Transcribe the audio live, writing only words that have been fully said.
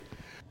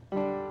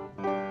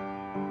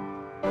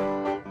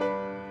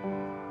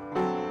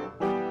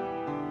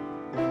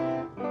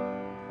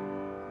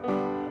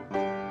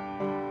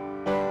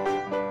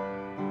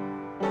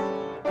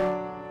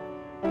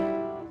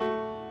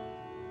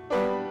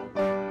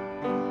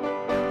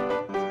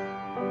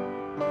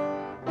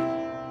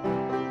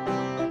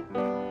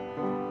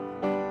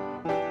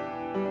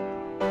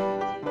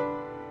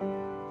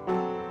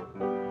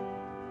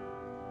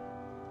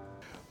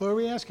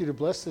we ask you to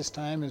bless this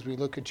time as we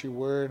look at your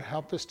word.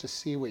 Help us to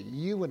see what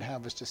you would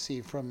have us to see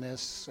from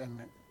this and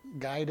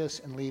guide us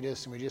and lead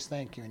us. And we just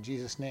thank you in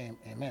Jesus' name.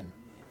 Amen.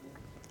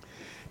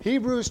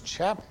 Hebrews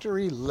chapter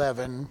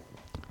 11.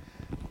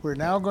 We're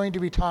now going to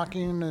be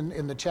talking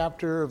in the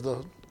chapter of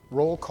the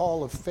roll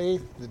call of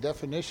faith, the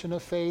definition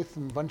of faith,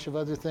 and a bunch of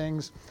other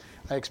things.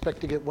 I expect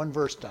to get one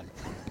verse done.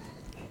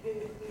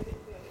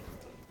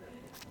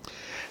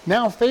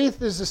 Now,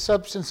 faith is the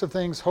substance of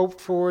things hoped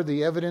for,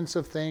 the evidence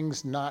of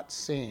things not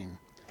seen.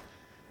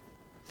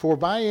 For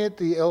by it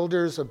the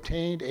elders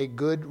obtained a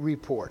good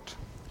report.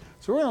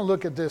 So we're going to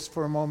look at this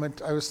for a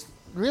moment. I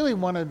really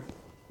want to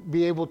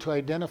be able to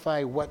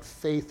identify what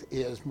faith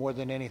is more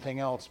than anything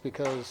else,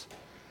 because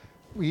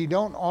we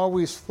don't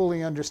always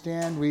fully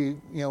understand.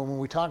 When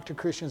we talk to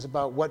Christians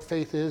about what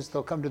faith is,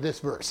 they'll come to this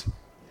verse.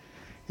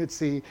 It's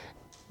the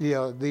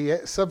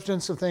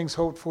substance of things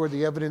hoped for,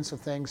 the evidence of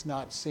things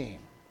not seen.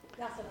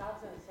 That's what I was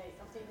going to say.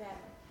 Something that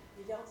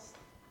you don't.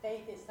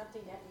 Faith is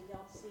something that you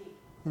don't see.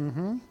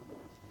 Mm-hmm.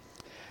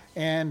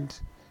 And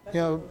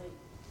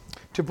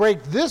to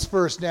break this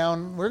verse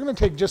down, we're going to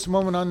take just a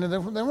moment on, and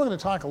then we're going to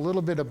talk a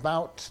little bit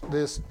about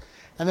this,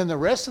 and then the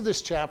rest of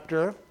this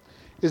chapter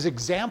is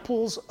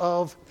examples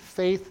of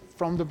faith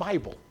from the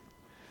Bible.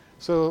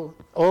 So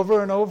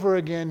over and over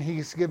again,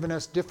 he's given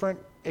us different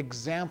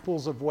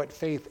examples of what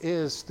faith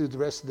is through the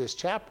rest of this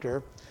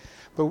chapter.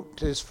 But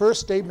his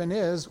first statement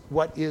is,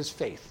 what is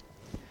faith?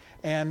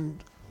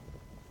 And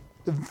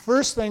the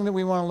first thing that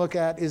we want to look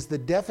at is the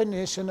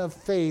definition of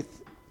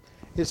faith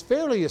is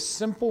fairly a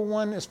simple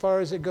one as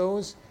far as it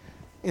goes.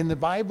 In the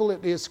Bible,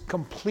 it is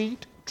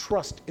complete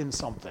trust in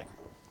something.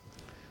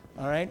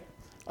 All right?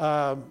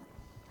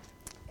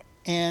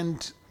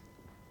 And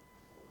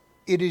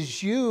it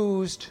is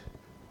used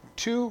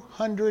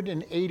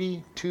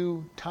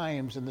 282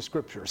 times in the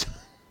scriptures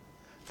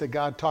that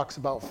God talks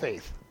about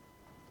faith.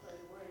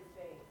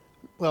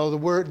 Well,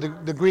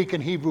 the Greek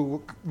and Hebrew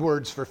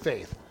words for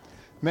faith.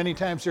 Many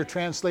times they're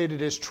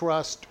translated as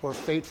trust or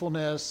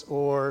faithfulness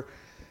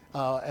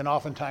and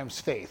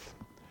oftentimes faith.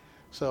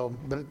 So,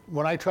 but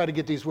when I try to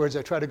get these words,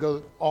 I try to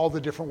go all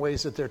the different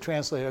ways that they're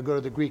translated. I go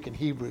to the Greek and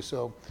Hebrew.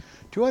 So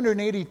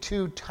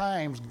 282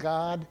 times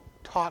God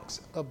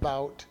talks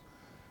about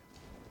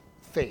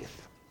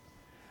faith.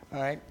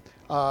 All right?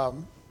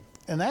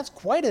 And that's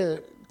quite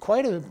a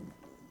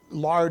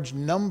large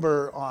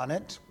number on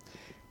it.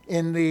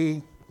 In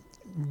the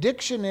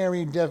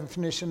dictionary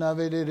definition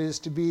of it,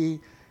 the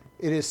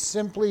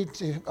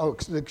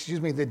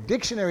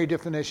dictionary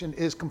definition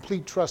is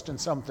complete trust in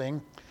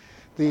something.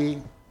 The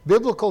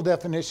biblical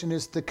definition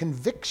is the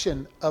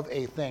conviction of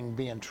a thing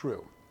being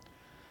true.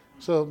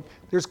 So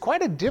there's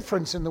quite a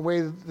difference in the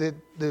way that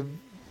the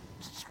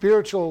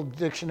spiritual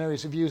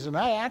dictionaries have used, and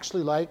I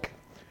actually like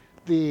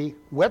the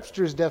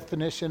Webster's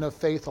definition of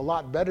faith a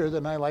lot better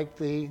than I like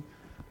the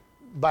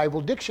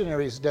Bible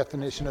dictionary's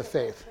definition of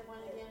faith.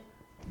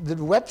 The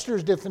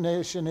Webster's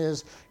definition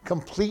is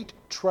complete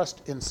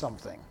trust in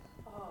something,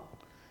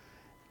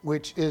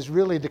 which is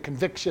really the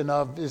conviction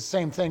of is the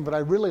same thing, but I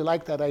really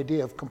like that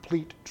idea of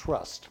complete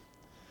trust.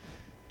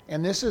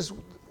 And this is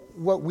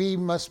what we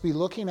must be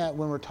looking at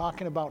when we're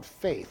talking about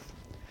faith.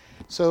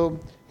 So,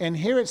 and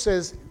here it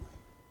says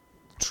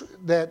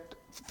that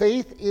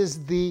faith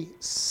is the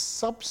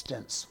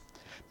substance.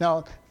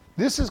 Now,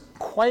 this is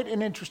quite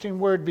an interesting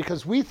word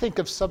because we think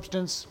of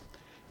substance,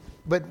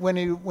 but when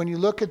you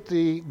look at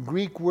the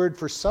Greek word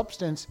for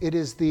substance, it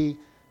is the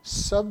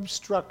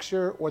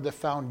substructure or the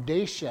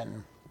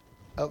foundation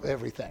of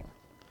everything.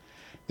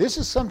 This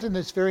is something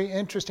that's very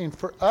interesting.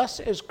 For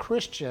us as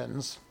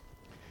Christians,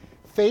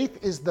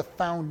 faith is the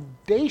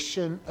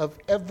foundation of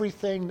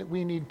everything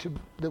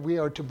that we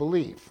are to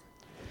believe.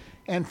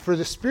 And for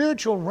the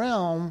spiritual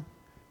realm,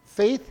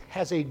 faith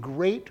has a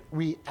great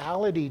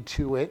reality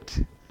to it,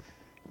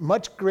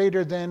 much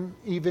greater than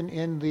even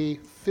in the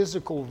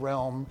physical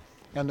realm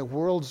and the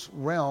world's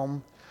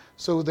realm,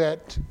 so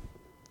that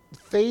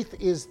faith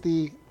is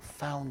the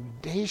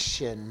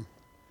foundation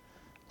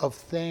of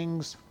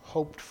things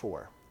hoped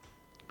for.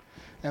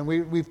 And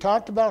we've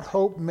talked about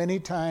hope many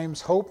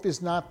times. Hope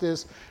is not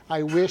this,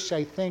 I wish,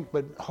 I think,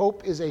 but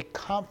hope is a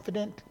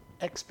confident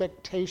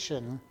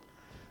expectation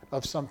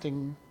of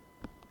something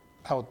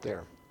out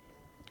there.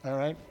 All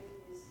right?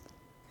 It is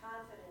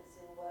confidence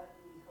in what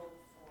we hope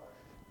for.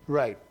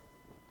 Right.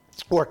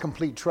 Or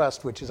complete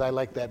trust, which is, I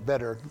like that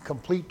better.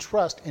 Complete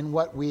trust in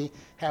what we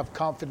have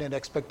confident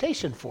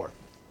expectation for.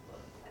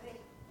 I think,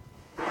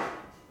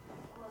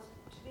 almost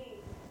to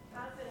me,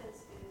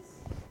 confidence is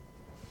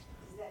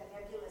that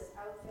nebulous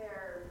out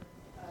there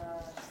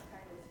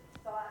kind of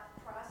thought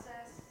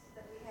process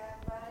that we have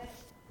about it.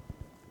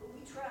 But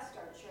we trust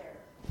our chair.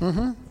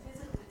 Mm-hmm.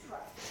 Physically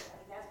trust. I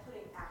mean, that's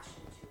putting action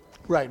to it.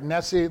 Right, and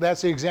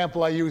that's the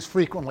example I use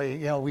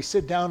frequently. We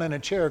sit down in a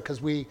chair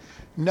because we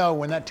know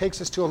when that takes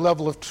us to a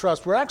level of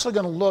trust. We're actually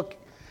going to look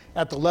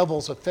at the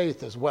levels of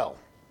faith as well.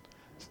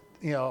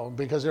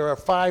 Because there are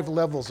 5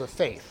 levels of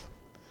faith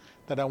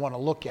that I want to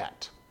look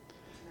at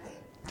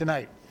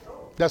tonight.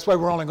 That's why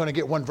we're only going to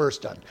get one verse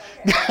done.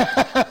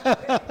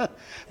 Okay.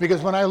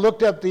 Because when I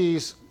looked up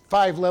these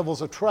 5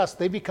 levels of trust,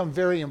 they become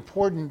very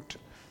important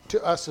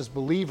to us as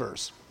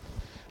believers.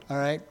 All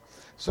right?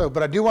 So,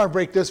 but I do want to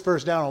break this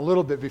verse down a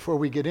little bit before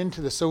we get into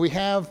this. So we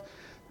have,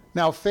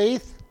 now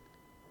faith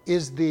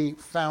is the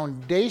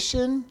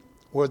foundation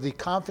or the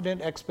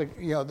confident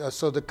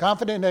so the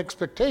confident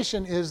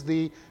expectation is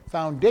the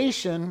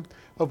foundation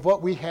of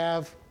what we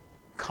have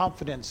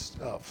confidence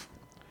of.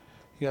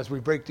 As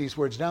we break these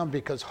words down,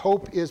 because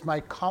hope is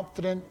my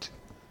confident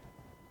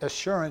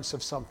assurance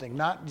of something,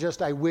 not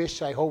just I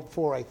wish, I hope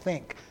for, I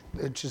think,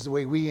 which is the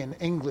way we in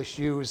English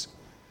use,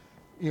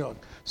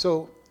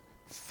 So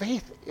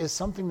faith is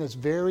something that's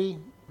very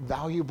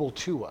valuable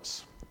to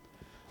us.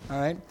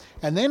 All right?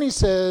 And then he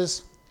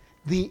says,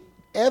 the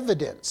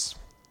evidence.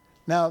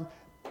 Now,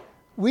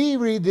 we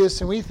read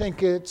this and we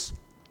think it's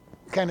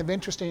kind of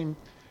interesting,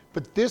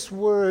 but this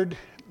word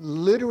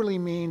literally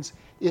means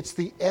it's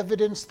the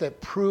evidence that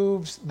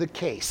proves the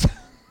case.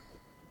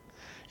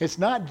 It's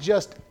not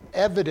just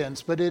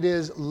evidence, but it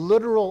is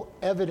literal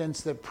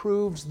evidence that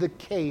proves the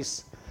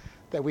case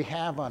that we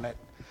have on it.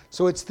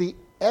 So it's the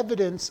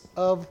evidence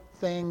of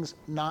things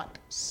not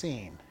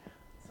seen.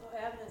 So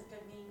evidence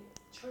could mean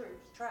truth,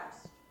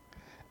 trust.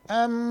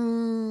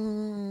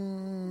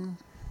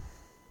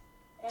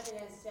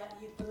 Evidence that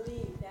you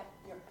believe, that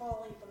you're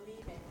fully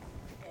believing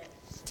it.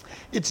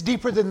 It's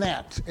deeper than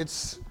that.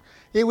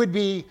 It would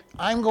be,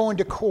 I'm going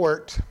to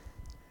court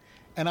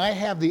and I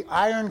have the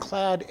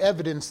ironclad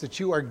evidence that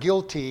you are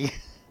guilty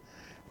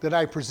that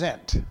I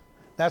present.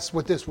 That's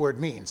what this word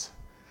means.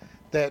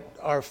 That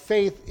our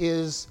faith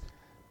is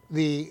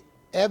the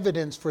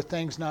evidence for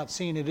things not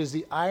seen. It is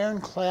the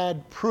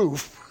ironclad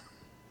proof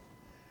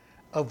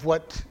of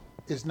what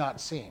is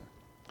not seen.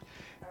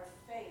 Our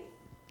faith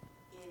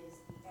is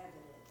the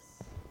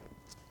evidence.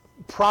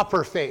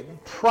 Proper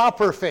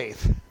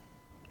faith.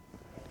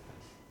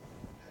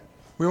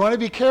 We want to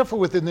be careful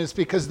within this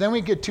because then we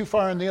get too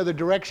far in the other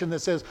direction that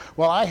says,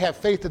 well, I have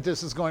faith that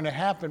this is going to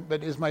happen,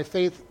 but is my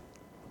faith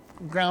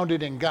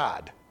grounded in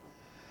God?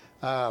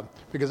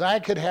 Because I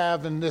could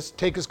have, and this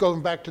take us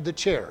going back to the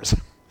chairs,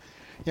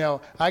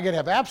 I could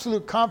have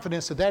absolute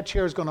confidence that that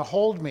chair is going to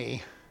hold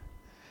me,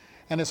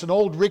 and it's an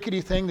old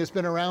rickety thing that's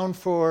been around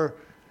for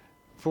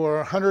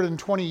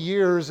 120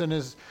 years, and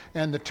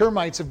the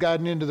termites have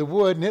gotten into the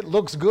wood, and it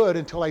looks good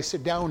until I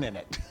sit down in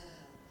it.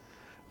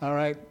 All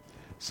right?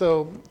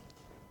 So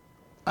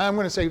I'm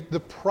going to say the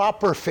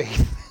proper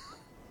faith,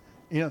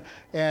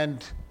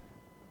 and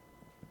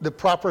the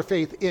proper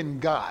faith in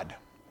God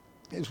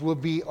will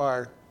be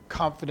our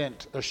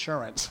confident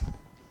assurance.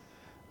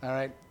 All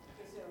right?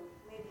 Okay, so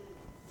maybe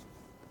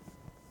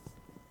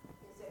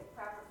instead of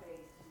proper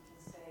faith, you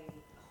can say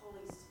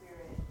Holy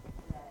Spirit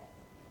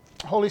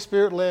led. Holy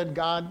Spirit led,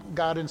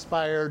 God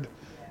inspired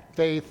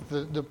faith,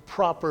 the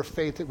proper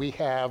faith that we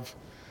have.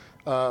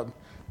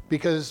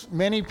 Because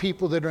many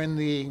people that are in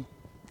the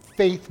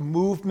faith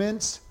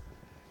movements,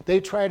 they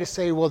try to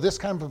say, well, this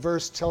kind of a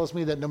verse tells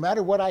me that no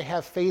matter what I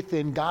have faith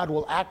in, God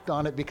will act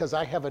on it because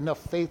I have enough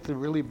faith to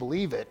really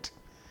believe it.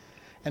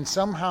 And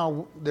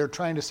somehow they're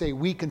trying to say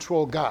we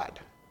control God.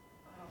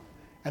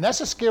 And that's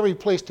a scary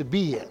place to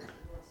be in.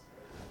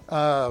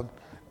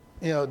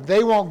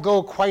 They won't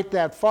go quite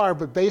that far,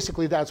 but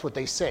basically that's what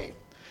they say.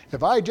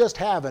 If I just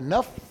have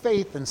enough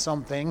faith in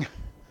something,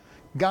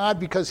 God,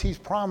 because he's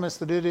promised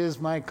that it is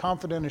my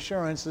confident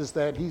assurance, is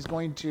that he's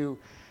going to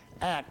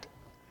act.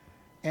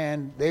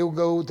 And they will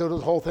go to the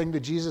whole thing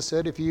that Jesus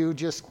said, if you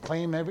just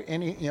claim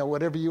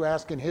whatever you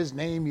ask in his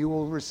name, you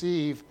will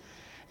receive.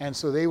 And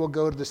so they will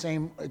go to the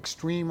same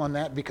extreme on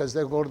that because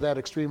they'll go to that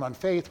extreme on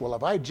faith. Well,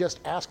 if I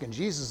just ask in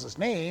Jesus'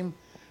 name,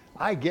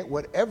 I get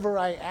whatever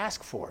I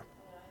ask for.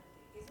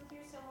 Isn't there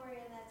somewhere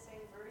in that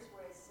same verse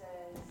where it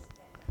says,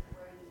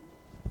 where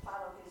you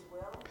follow his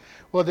will?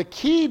 Well, the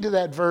key to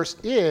that verse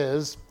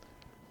is,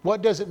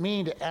 what does it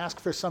mean to ask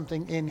for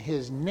something in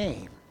his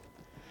name?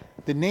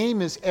 The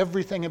name is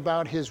everything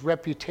about his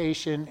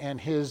reputation and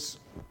his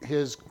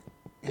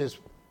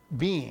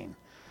being.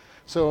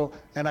 So,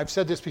 and I've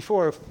said this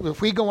before,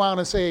 if we go out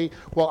and say,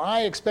 well,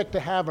 I expect to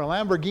have a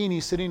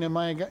Lamborghini sitting in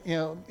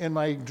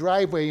my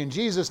driveway, in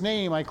Jesus'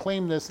 name I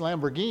claim this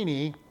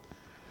Lamborghini,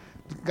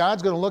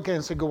 God's going to look at it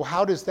and say, well,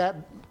 how does that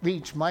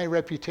reach my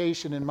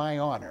reputation and my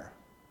honor?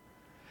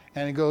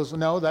 And he goes,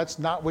 no, that's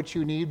not what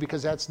you need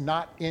because that's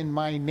not in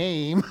my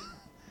name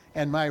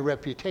and my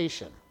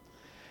reputation.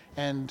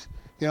 And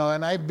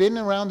and I've been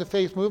around the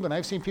faith movement.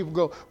 I've seen people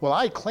go, well,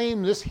 I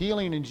claim this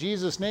healing in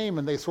Jesus' name,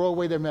 and they throw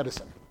away their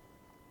medicine.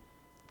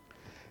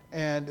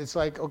 And it's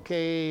like,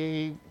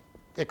 okay,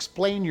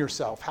 explain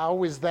yourself.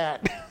 How is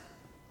that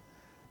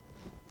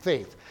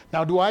faith?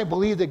 Now, do I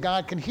believe that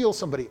God can heal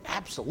somebody?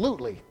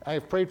 Absolutely. I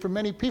have prayed for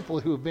many people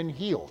who have been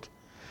healed.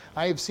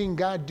 I have seen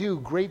God do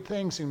great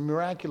things and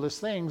miraculous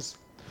things,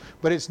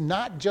 but it's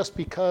not just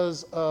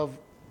because of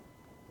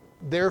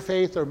their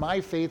faith or my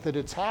faith that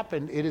it's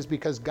happened. It is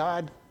because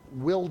God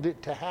willed it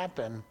to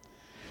happen.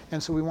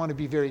 And so we want to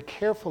be very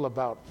careful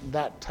about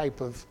that type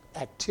of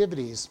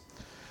activities.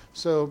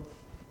 So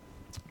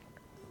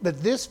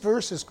But this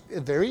verse is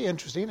very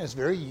interesting, it's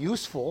very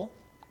useful,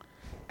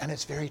 and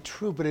it's very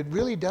true. But it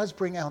really does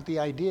bring out the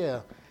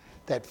idea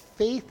that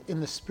faith in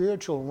the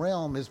spiritual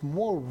realm is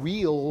more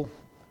real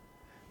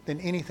than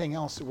anything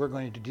else that we're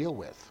going to deal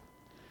with.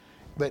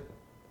 But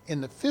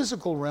in the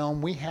physical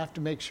realm, we have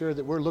to make sure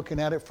that we're looking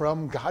at it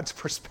from God's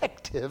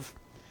perspective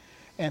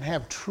and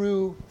have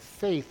true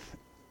faith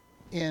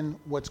in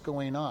what's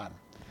going on.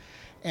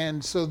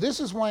 And so this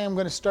is why I'm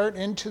going to start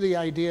into the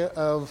idea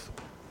of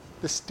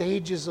the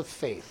stages of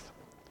faith.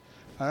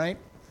 All right?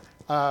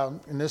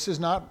 And this is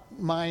not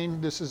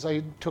mine.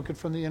 I took it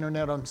from the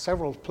internet on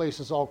several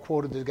places, all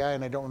quoted the guy,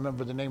 and I don't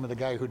remember the name of the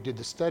guy who did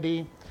the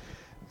study.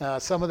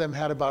 Some of them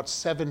had about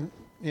 7,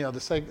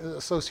 the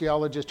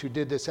sociologist who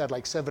did this had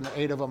like 7 or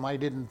 8 of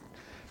them.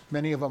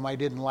 Many of them I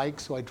didn't like,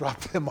 so I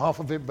dropped them off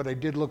of it, but I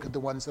did look at the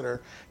ones that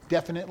are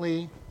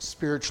definitely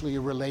spiritually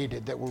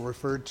related, that were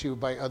referred to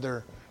by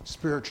other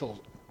spiritual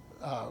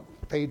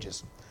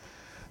pages.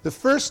 The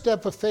first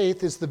step of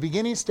faith is the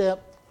beginning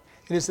step.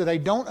 It is that I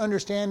don't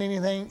understand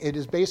anything. It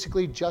is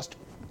basically just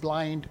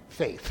blind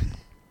faith.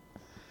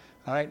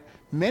 All right?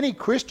 Many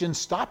Christians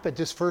stop at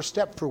this first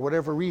step for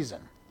whatever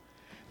reason.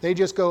 They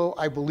just go,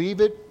 I believe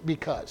it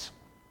because.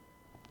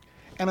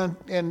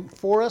 And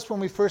for us, when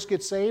we first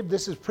get saved,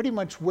 this is pretty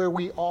much where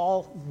we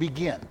all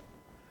begin.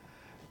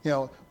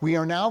 We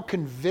are now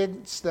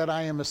convinced that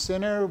I am a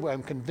sinner.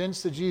 I'm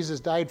convinced that Jesus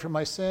died for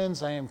my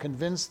sins. I am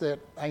convinced that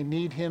I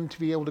need him to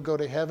be able to go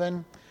to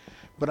heaven,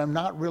 but I'm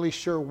not really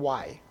sure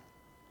why.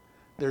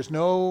 There's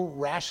no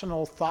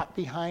rational thought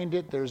behind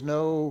it. There's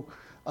no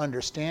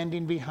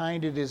understanding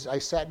behind it. I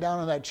sat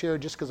down in that chair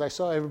just because I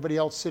saw everybody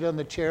else sit on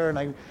the chair, and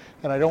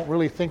I don't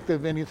really think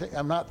of anything.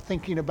 I'm not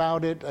thinking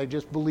about it. I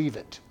just believe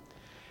it.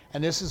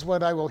 And this is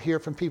what I will hear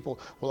from people.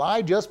 Well,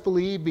 I just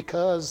believe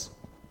because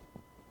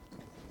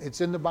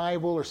it's in the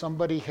Bible or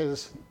somebody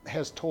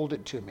has told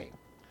it to me.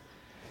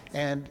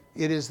 And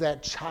it is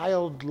that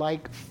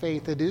childlike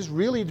faith that is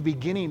really the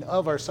beginning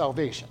of our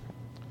salvation.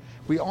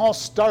 We all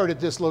start at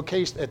this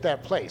location, at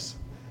that place.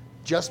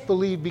 Just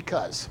believe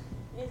because.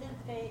 Isn't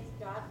faith,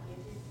 God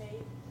gives you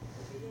faith?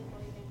 If you didn't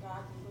believe in God,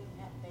 you wouldn't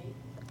have faith.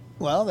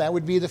 Well, that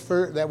would be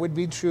that would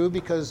be true,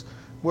 because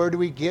where do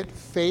we get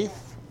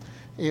faith?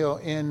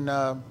 In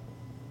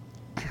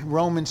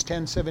Romans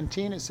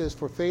 10:17 it says,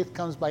 "For faith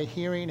comes by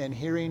hearing, and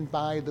hearing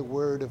by the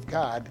word of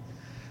God."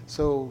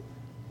 So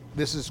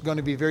this is going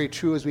to be very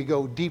true as we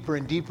go deeper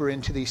and deeper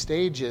into these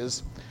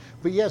stages.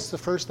 But yes, the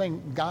first thing,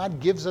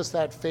 God gives us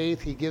that faith.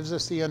 He gives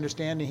us the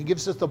understanding. He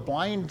gives us the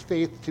blind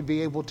faith to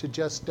be able to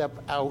just step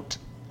out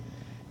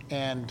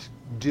and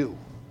do.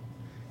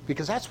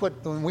 Because that's what,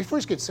 when we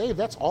first get saved,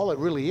 that's all it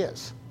really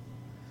is.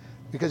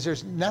 Because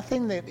there's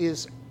nothing that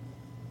is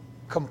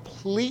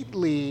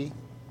completely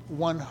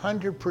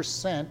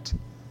 100%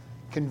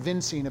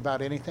 convincing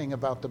about anything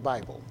about the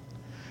Bible.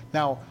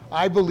 Now,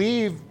 I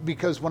believe,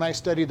 because when I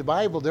study the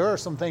Bible, there are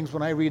some things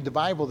when I read the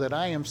Bible that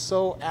I am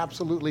so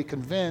absolutely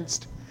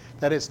convinced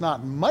that it's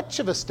not much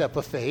of a step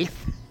of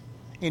faith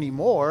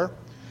anymore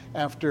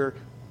after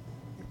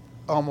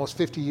almost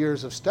 50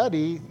 years of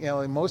study.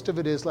 And most of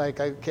it is like,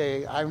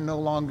 okay, I'm no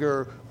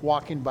longer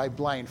walking by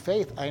blind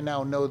faith. I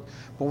now know,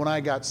 but when I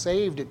got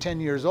saved at 10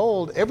 years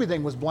old,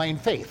 everything was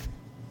blind faith.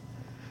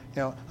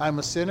 I'm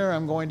a sinner,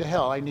 I'm going to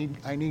hell, I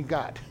need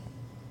God.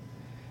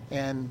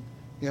 And,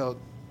 the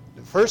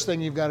first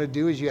thing you've got to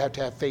do is you have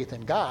to have faith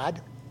in God.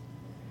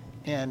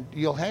 And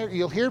you'll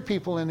hear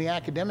people in the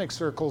academic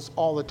circles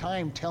all the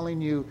time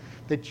telling you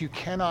that you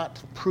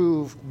cannot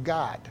prove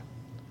God.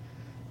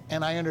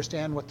 And I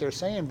understand what they're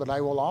saying, but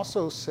I will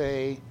also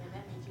say... And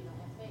that means you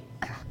don't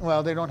have faith.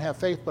 Well, they don't have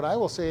faith, but I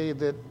will say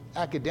that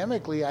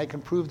academically I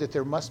can prove that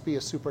there must be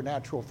a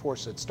supernatural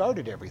force that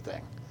started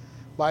everything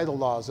by the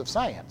laws of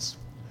science.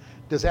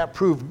 Does that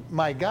prove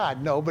my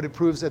God? No, but it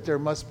proves that there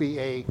must be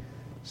a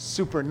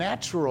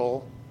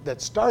supernatural that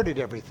started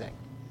everything.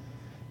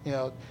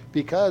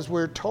 Because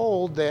we're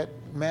told that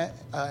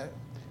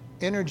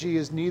energy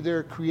is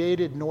neither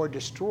created nor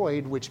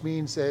destroyed, which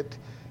means that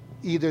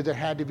either there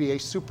had to be a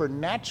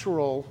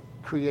supernatural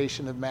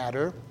creation of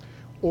matter,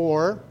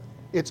 or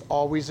it's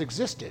always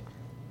existed.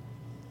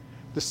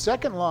 The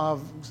second law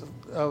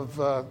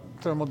of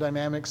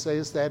thermodynamics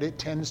says that it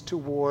tends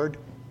toward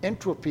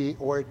entropy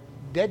or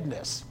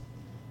deadness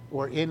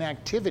or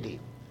inactivity.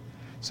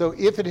 So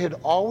if it had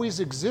always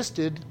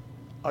existed,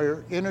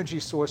 our energy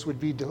source would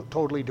be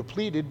totally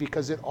depleted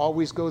because it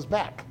always goes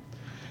back.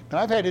 Now,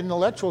 I've had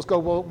intellectuals go,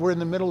 well, we're in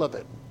the middle of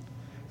it.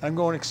 I'm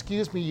going,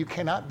 excuse me, you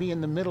cannot be in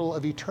the middle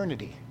of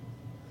eternity.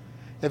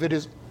 If it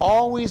has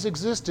always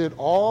existed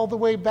all the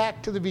way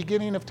back to the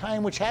beginning of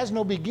time, which has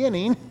no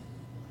beginning,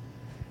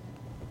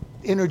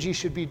 energy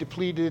should be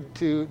depleted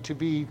to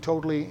be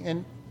totally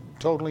in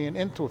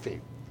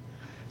entropy.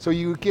 So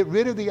you get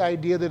rid of the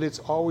idea that it's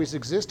always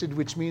existed,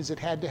 which means it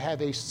had to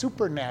have a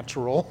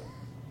supernatural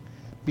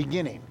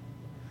beginning.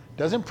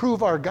 Doesn't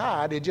prove our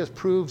God, it just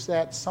proves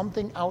that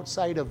something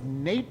outside of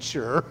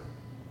nature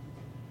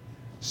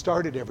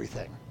started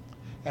everything.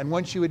 And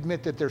once you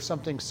admit that there's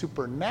something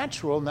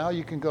supernatural, now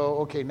you can go,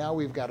 okay, now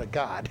we've got a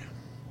God.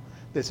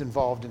 that's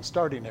involved in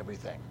starting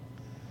everything.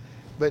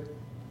 But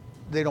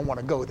they don't want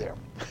to go there.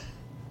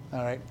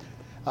 All right?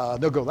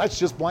 They'll go, that's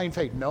just blind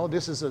faith. No,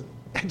 this is an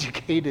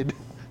educated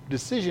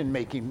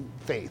decision-making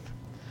faith.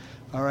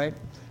 All right?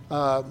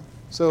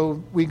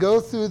 So we go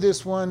through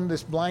this one,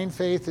 this blind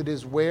faith. It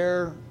is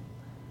where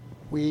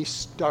we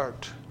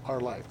start our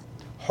life.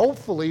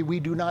 Hopefully, we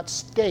do not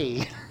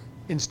stay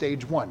in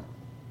stage one.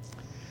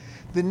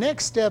 The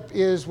next step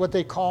is what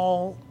they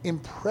call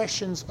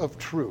impressions of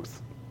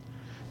truth.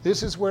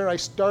 This is where I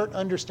start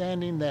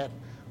understanding that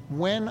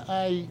when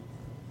I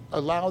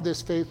allow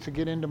this faith to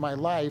get into my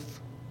life,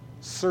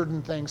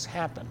 certain things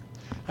happen.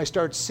 I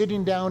start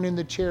sitting down in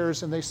the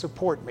chairs and they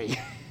support me.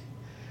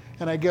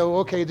 And I go,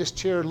 okay, this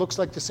chair looks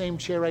like the same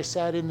chair I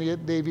sat in the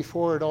day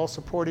before. It all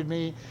supported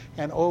me.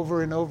 And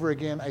over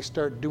again, I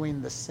start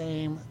doing the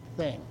same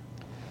thing.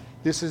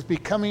 This is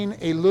becoming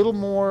a little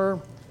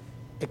more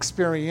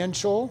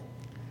experiential,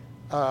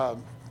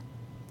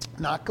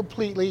 not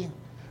completely.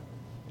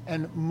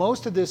 And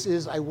most of this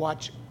is I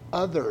watch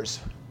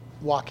others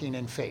walking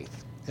in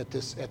faith at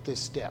this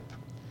step.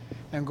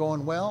 And I'm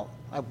going, well,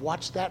 I've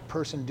watched that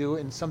person do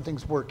it and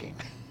something's working.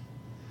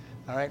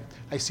 All right.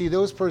 I see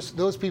those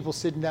people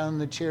sitting down in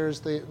the chairs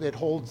that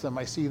holds them.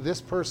 I see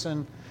this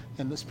person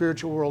in the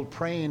spiritual world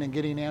praying and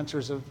getting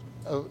answers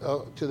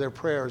to their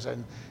prayers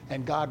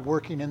and God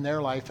working in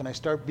their life. And I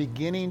start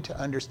beginning to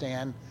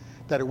understand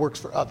that it works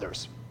for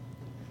others.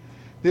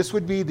 This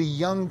would be the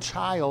young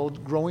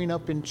child growing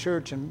up in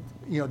church and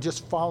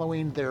just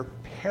following their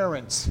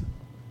parents'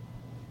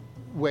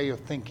 way of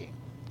thinking.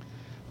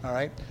 All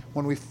right.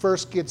 When we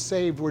first get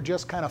saved, we're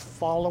just kind of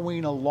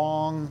following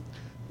along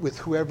with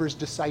whoever's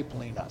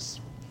discipling us.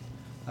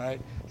 All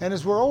right. And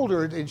as we're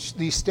older,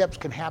 these steps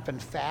can happen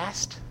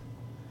fast.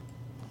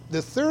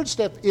 The third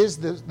step is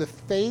the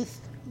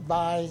faith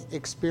by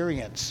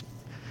experience.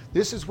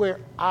 This is where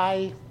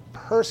I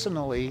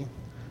personally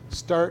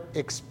start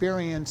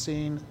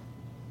experiencing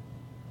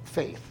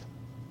faith.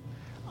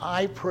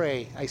 I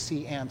pray, I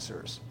see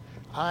answers.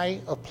 I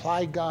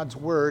apply God's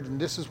word, and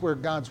this is where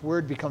God's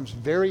word becomes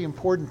very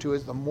important to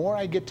us. The more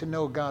I get to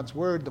know God's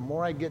word, the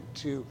more I get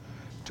to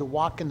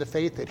walk in the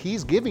faith that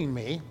he's giving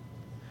me.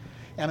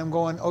 And I'm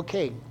going,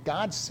 okay,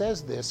 God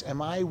says this.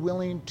 Am I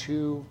willing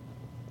to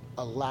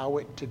allow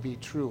it to be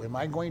true? Am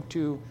I going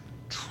to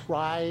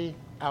try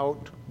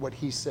out what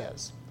he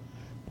says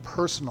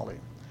personally?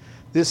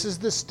 This is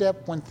the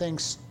step when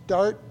things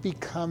start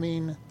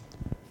becoming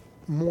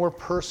more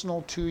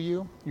personal to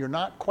you. You're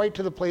not quite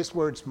to the place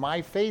where it's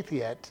my faith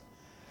yet,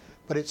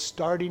 but it's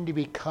starting to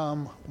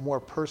become more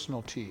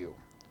personal to you.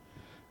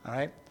 All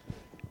right?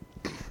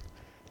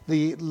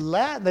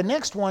 The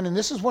next one, and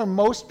this is where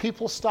most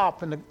people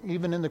stop,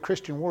 even in the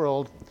Christian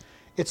world,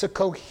 it's a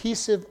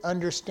cohesive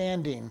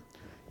understanding.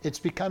 It's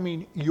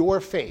becoming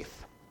your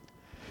faith.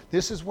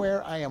 This is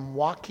where I am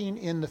walking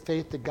in the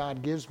faith that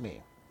God gives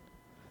me.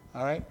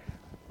 All right?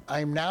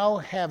 I now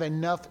have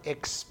enough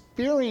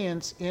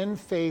experience in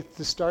faith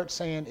to start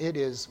saying it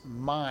is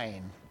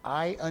mine.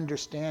 I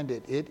understand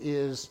it. It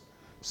is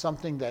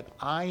something that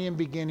I am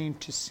beginning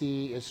to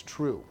see as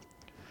true.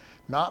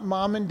 Not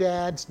mom and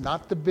dad's,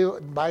 not the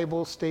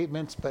Bible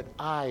statements, but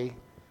I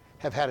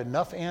have had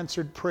enough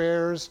answered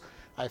prayers.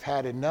 I've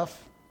had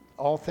enough,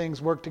 all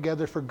things work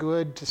together for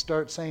good, to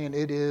start saying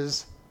it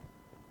is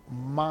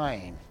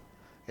mine.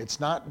 It's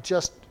not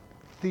just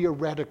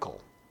theoretical.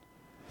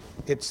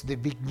 It's the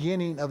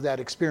beginning of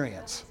that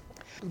experience.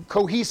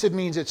 Cohesive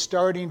means it's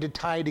starting to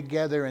tie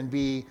together and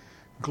be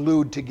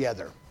glued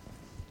together.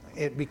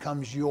 It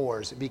becomes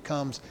yours. It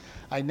becomes,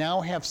 I now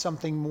have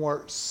something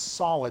more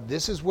solid.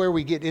 This is where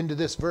we get into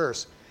this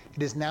verse.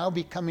 It is now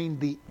becoming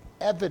the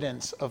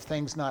evidence of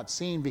things not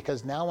seen,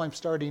 because now I'm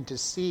starting to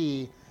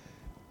see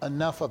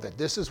enough of it.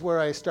 This is where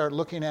I start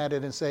looking at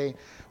it and say,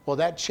 well,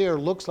 that chair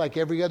looks like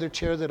every other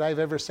chair that I've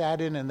ever sat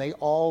in and they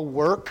all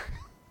work.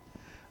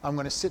 I'm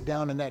going to sit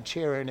down in that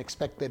chair and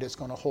expect that it's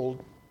going to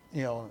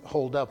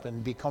hold up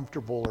and be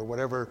comfortable, or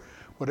whatever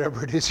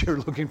it is you're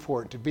looking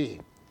for it to be.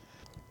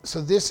 So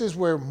this is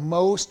where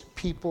most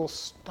people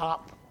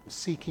stop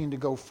seeking to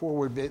go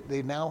forward.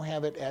 They now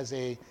have it as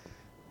a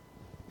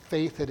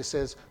faith that it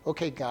says,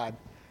 okay, God,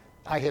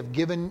 I have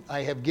given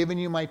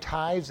you my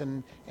tithes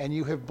and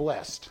you have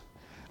blessed.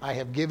 I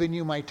have given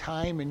you my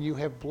time and you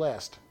have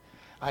blessed.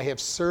 I have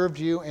served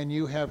you and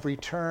you have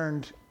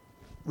returned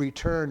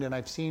and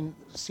I've seen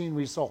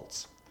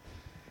results.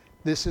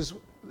 This is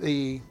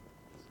the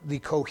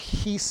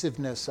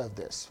cohesiveness of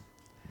this.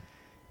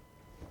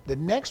 The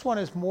next one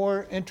is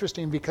more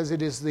interesting because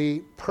it is the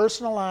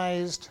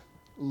personalized,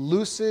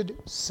 lucid,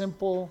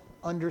 simple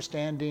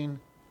understanding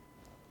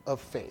of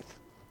faith.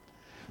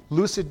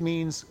 Lucid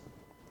means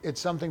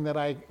it's something that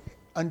I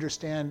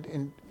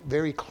understand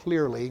very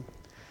clearly,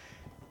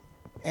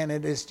 and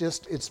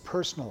it's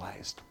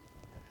personalized.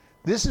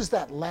 This is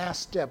that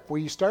last step where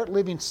you start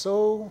living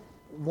so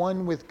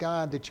one with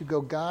God that you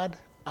go, God,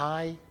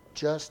 I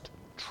just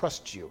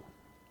trust you.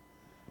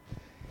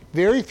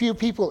 Very few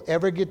people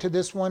ever get to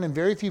this one, and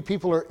very few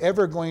people are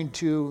ever going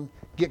to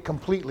get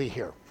completely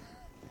here.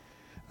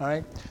 All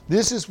right?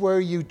 This is where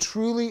you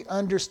truly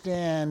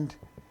understand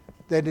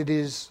that it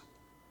is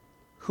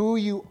who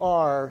you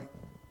are,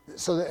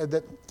 so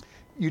that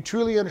you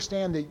truly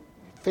understand that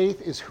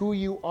faith is who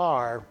you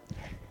are,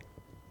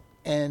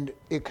 and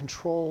it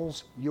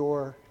controls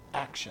your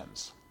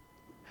actions.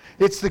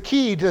 It's the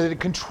key to that it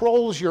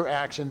controls your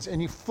actions,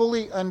 and you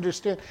fully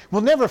understand.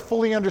 We'll never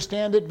fully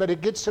understand it, but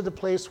it gets to the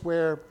place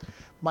where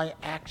my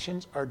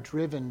actions are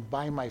driven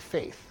by my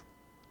faith.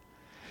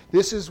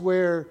 This is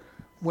where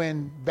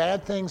when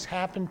bad things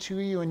happen to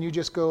you and you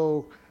just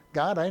go,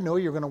 God, I know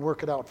you're going to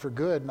work it out for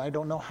good, and I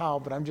don't know how,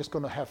 but I'm just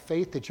going to have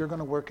faith that you're going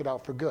to work it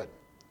out for good.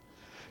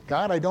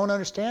 God, I don't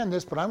understand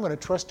this, but I'm going to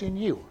trust in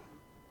you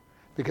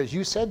because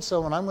you said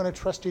so, and I'm going to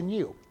trust in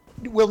you.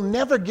 We'll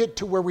never get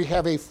to where we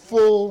have a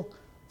full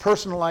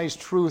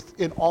personalized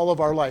truth in all of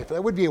our life.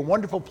 That would be a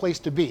wonderful place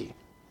to be.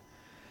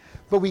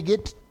 But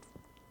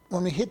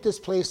when we hit this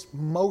place,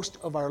 most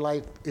of our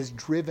life is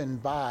driven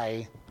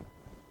by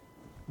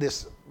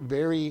this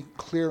very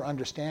clear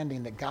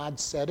understanding that God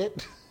said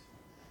it,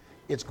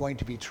 it's going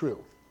to be true.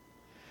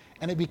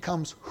 And it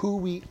becomes who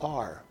we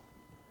are.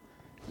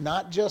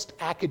 Not just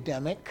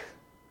academic,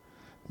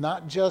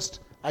 not just,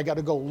 I got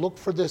to go look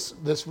for this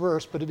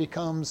verse, but it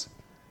becomes,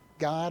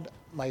 God,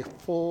 my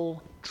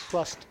full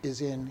trust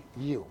is in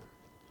you.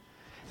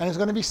 And there's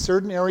going to be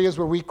certain areas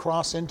where we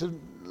cross into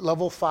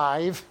level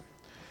 5,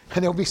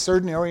 and there'll be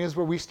certain areas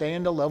where we stay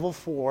into level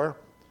 4.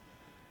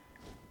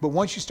 But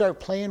once you start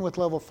playing with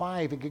level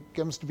 5, it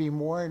becomes to be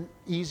more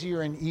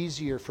easier and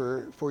easier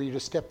for you to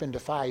step into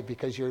 5,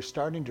 because you're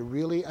starting to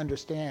really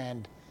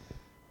understand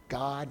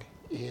God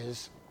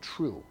is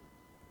true.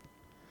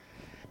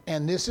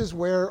 And this is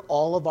where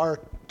all of our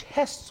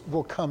tests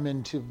will come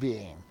into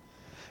being.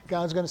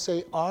 God's going to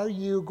say, are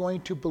you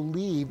going to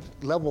believe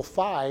level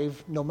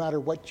 5 no matter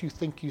what you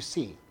think you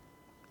see?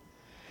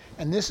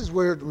 And this is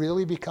where it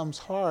really becomes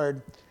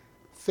hard.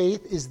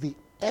 Faith is the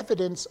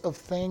evidence of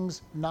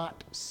things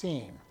not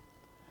seen.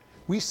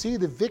 We see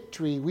the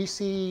victory. We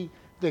see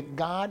that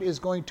God is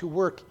going to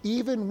work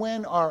even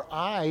when our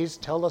eyes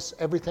tell us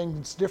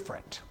everything's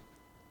different.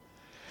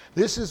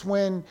 This is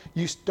when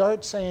you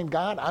start saying,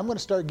 God, I'm going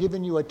to start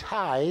giving you a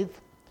tithe.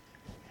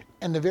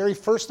 And the very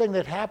first thing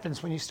that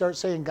happens when you start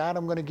saying, God,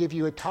 I'm going to give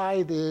you a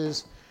tithe,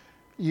 is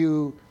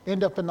you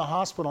end up in the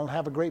hospital and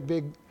have a great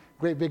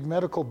big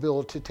medical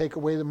bill to take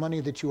away the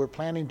money that you were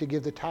planning to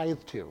give the tithe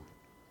to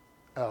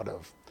out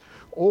of.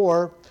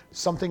 Or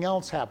something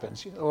else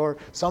happens, or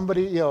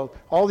somebody,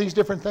 all these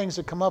different things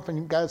that come up,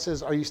 and God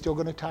says, are you still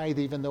going to tithe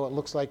even though it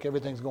looks like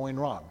everything's going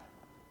wrong?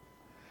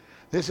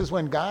 This is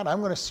when, God, I'm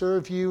going to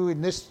serve you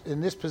in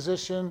this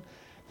position,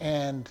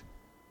 and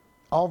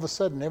all of a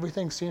sudden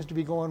everything seems to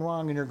be going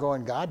wrong, and you're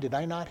going, God, did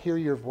I not hear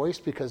your voice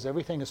because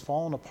everything has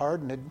fallen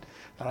apart, and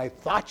I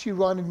thought you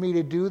wanted me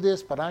to do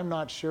this, but I'm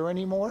not sure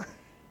anymore?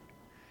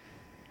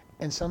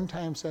 And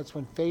sometimes that's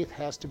when faith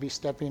has to be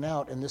stepping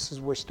out, and this is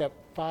where step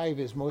 5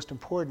 is most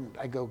important.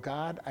 I go,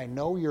 God, I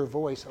know your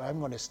voice, and I'm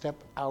going to step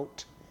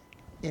out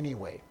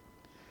anyway.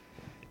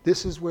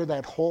 This is where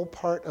that whole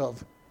part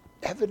of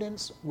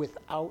evidence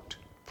without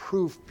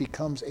proof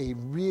becomes a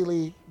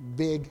really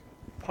big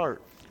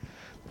part.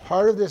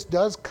 Part of this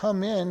does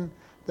come in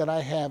that I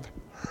have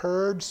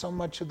heard so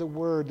much of the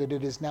word that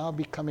it is now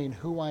becoming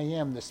who I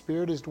am. The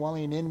Spirit is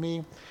dwelling in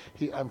me.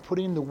 I'm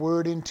putting the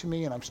word into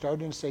me, and I'm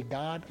starting to say,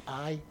 God,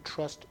 I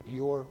trust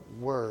your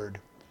word.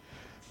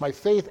 My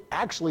faith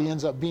actually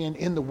ends up being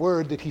in the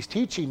word that he's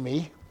teaching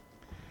me,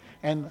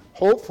 and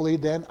hopefully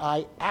then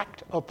I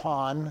act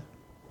upon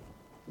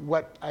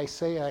what I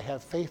say I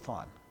have faith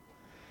on.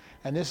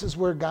 And this is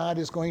where God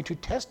is going to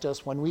test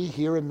us when we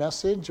hear a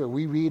message or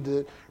we read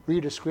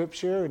a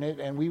scripture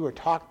and we were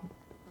taught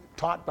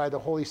by the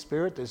Holy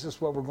Spirit, this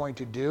is what we're going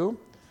to do.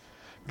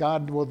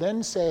 God will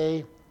then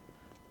say,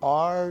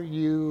 are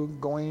you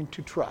going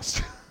to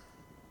trust?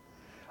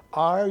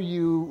 Are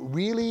you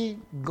really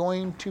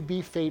going to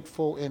be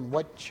faithful in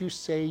what you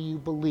say you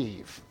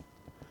believe?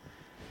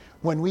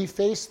 When we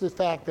face the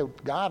fact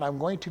that, God, I'm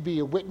going to be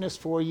a witness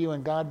for you,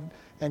 and God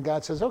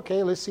says,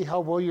 okay, let's see how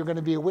well you're going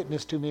to be a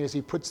witness to me, as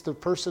he puts the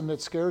person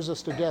that scares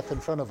us to death in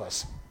front of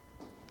us.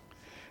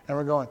 And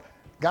we're going,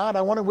 God,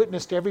 I want to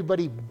witness to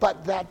everybody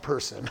but that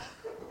person.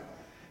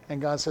 And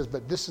God says,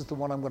 but this is the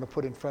one I'm going to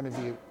put in front of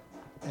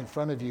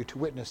you to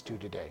witness to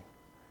today.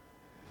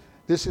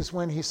 This is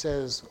when he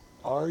says,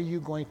 are you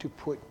going to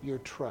put your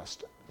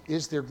trust?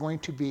 Is there going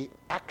to be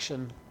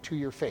action to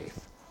your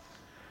faith?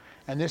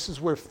 And this is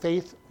where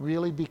faith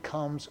really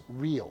becomes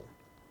real.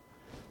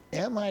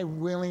 Am I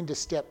willing to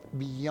step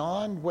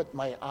beyond what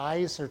my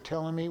eyes are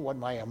telling me, what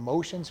my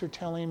emotions are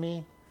telling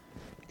me,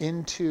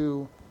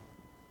 into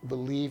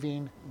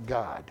believing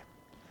God?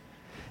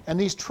 And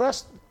these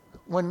trusts,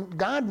 when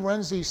God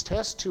runs these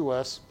tests to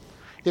us,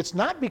 it's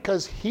not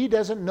because he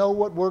doesn't know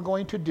what we're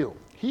going to do.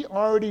 He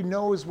already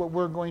knows what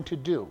we're going to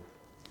do.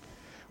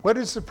 What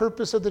is the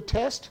purpose of the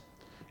test?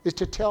 Is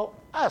to tell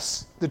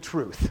us the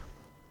truth.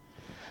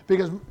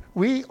 Because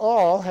we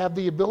all have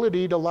the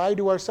ability to lie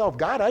to ourselves.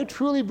 God, I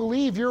truly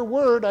believe your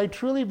word. I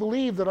truly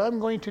believe that I'm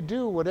going to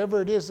do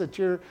whatever it is that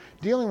you're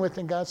dealing with.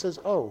 And God says,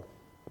 oh,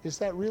 is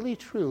that really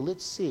true?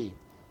 Let's see.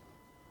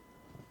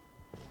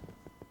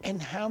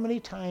 And how many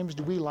times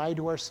do we lie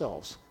to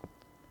ourselves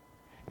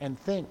and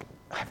think,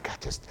 I've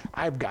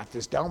got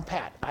this down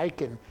pat. I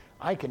can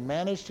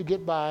manage to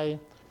get by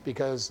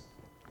because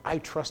I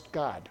trust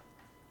God.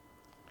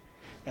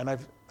 And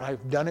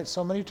I've done it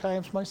so many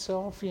times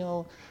myself,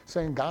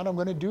 saying, God, I'm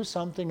going to do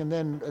something, and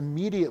then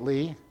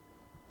immediately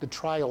the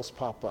trials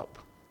pop up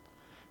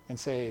and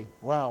say,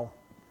 wow,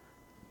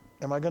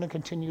 am I going to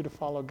continue to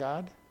follow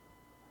God?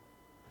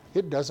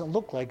 It doesn't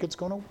look like it's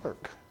going to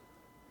work.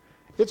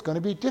 It's going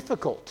to be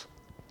difficult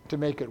to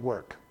make it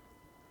work.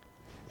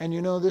 And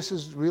this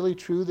is really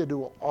true, that it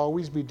will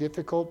always be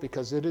difficult,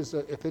 because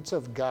if it's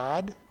of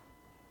God,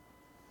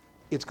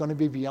 it's going to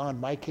be beyond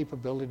my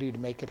capability to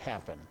make it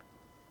happen.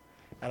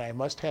 And I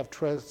must have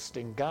trust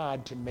in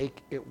God to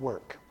make it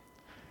work.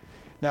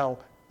 Now,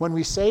 when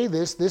we say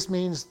this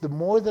means the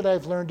more that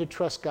I've learned to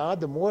trust God,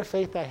 the more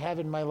faith I have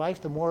in my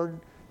life, the more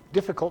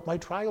difficult my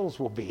trials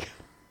will be.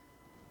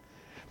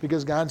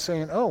 Because God's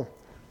saying,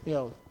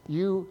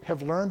 you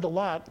have learned a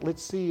lot.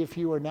 Let's see if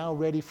you are now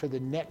ready for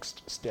the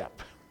next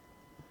step.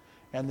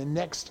 And the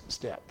next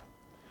step.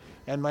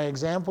 And my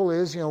example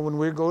is, when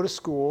we go to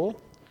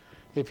school,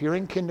 if you're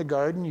in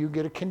kindergarten, you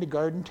get a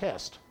kindergarten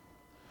test.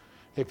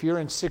 If you're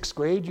in 6th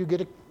grade, you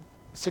get a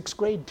 6th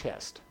grade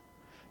test.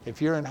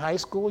 If you're in high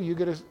school, you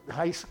get a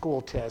high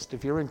school test.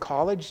 If you're in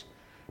college,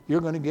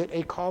 you're going to get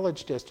a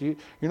college test. You're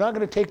not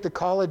going to take the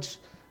college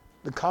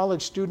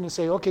student and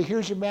say, okay,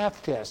 here's your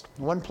math test.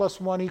 1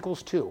 + 1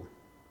 = 2.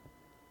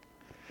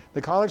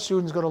 The college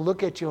student's going to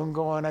look at you and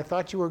go, I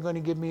thought you were going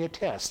to give me a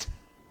test.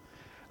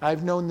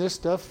 I've known this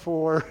stuff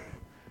for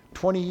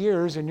 20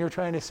 years, and you're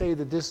trying to say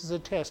that this is a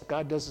test.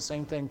 God does the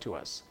same thing to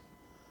us.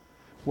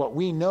 What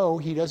we know,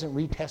 he doesn't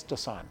retest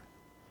us on.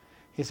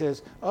 He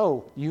says,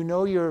 oh, you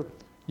know your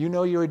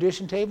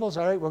addition tables?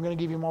 All right, we're going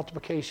to give you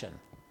multiplication.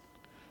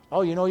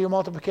 Oh, you know your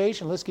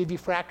multiplication? Let's give you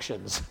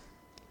fractions.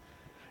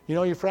 You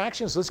know your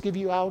fractions? Let's give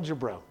you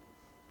algebra.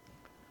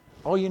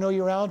 Oh, you know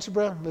your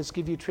algebra? Let's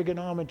give you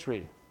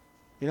trigonometry.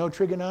 You know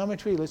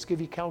trigonometry? Let's give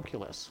you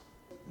calculus.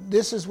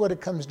 This is what it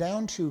comes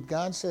down to.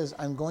 God says,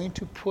 I'm going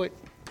to put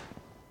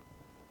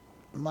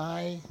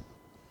my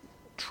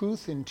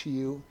truth into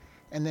you,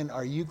 and then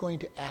are you going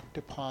to act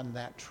upon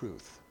that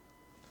truth?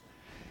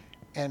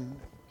 And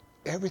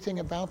everything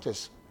about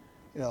this,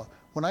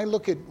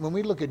 when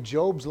we look at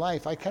Job's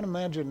life, I can't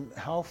imagine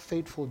how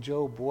faithful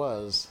Job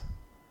was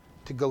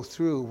to go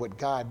through what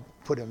God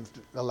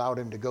allowed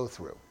him to go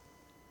through.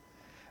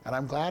 And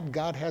I'm glad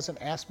God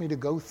hasn't asked me to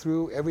go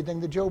through everything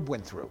that Job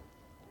went through.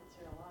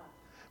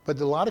 But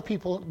a lot of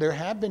people, there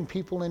have been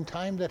people in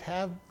time that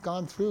have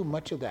gone through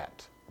much of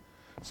that.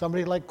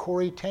 Somebody like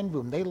Corrie ten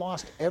Boom, they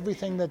lost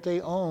everything that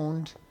they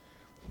owned,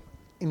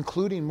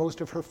 including most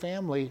of her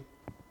family,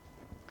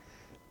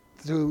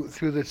 through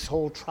this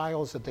whole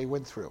trials that they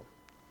went through.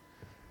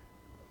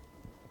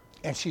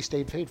 And she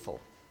stayed faithful.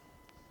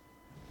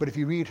 But if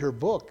you read her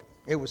book,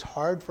 it was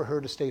hard for her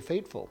to stay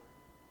faithful.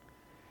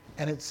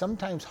 And it's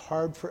sometimes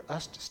hard for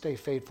us to stay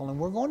faithful, and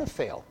we're going to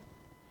fail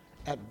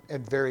at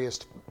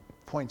various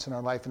points in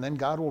our life, and then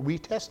God will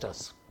retest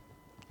us.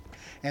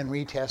 And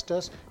retest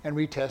us and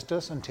retest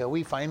us until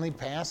we finally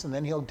pass, and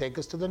then he'll take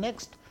us to the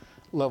next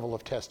level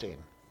of testing.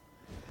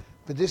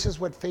 But this is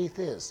what faith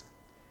is.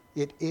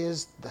 It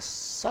is the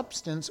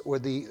substance or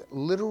the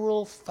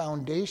literal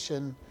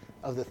foundation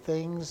of the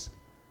things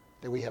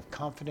that we have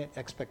confident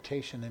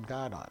expectation in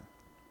God on.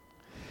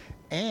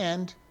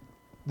 And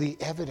the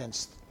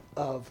evidence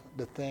of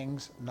the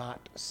things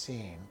not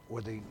seen, or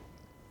the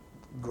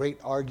great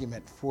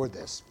argument for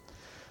this.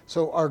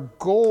 So our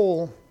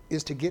goal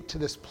is to get to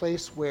this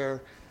place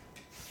where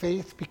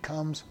faith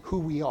becomes who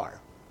we are,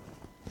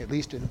 at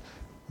least in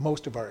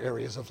most of our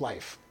areas of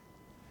life.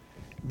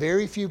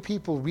 Very few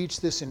people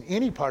reach this in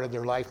any part of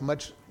their life,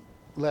 much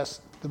less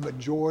the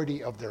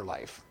majority of their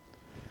life.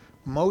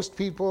 Most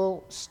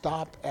people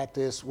stop at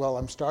this, well,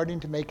 I'm starting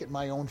to make it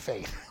my own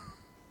faith.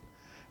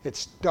 It's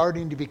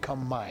starting to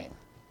become mine.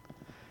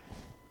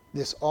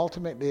 This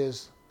ultimate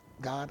is,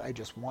 God, I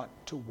just want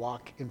to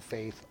walk in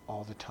faith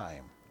all the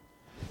time.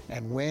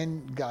 And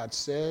when God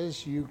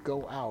says, you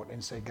go out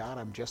and say, God,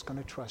 I'm just going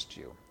to trust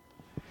you.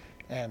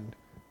 And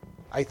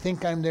I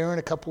think I'm there in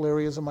a couple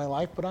areas of my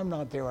life, but I'm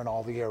not there in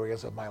all the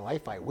areas of my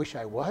life. I wish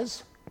I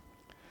was,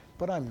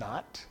 but I'm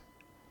not.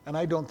 And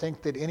I don't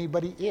think that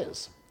anybody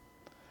is.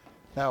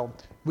 Now,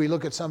 we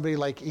look at somebody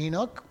like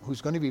Enoch,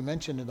 who's going to be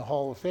mentioned in the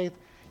Hall of Faith.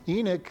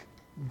 Enoch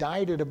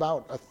died at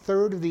about a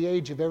third of the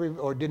age of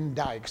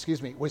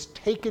was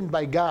taken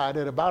by God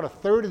at about a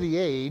third of the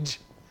age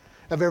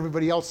of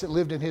everybody else that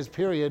lived in his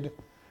period.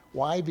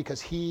 Why? Because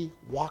he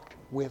walked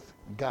with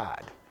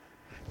God.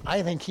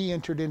 I think he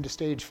entered into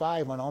stage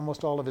 5 on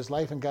almost all of his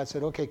life, and God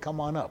said, okay, come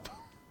on up.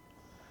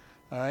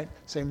 All right?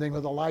 Same thing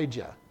with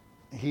Elijah.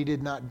 He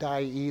did not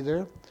die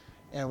either,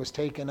 and was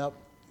taken up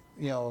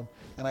And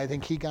I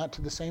think he got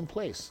to the same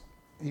place.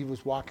 He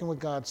was walking with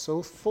God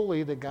so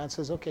fully that God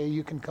says, okay,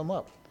 you can come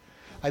up.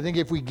 I think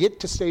if we get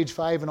to stage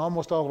 5 in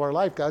almost all of our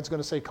life, God's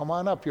going to say, come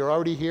on up. You're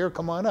already here.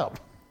 Come on up.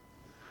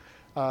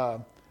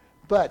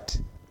 But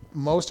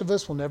most of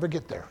us will never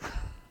get there.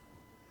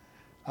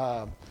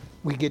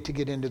 We get to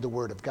get into the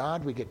Word of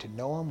God. We get to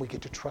know Him. We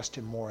get to trust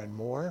Him more and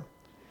more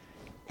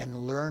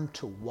and learn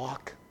to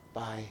walk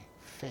by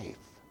faith.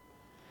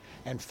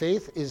 And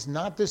faith is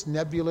not this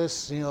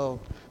nebulous,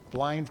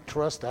 blind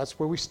trust. That's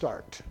where we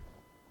start.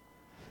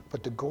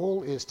 But the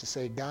goal is to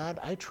say, God,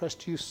 I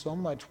trust you so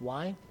much.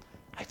 Why?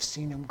 I've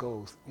seen him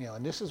go.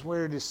 And this is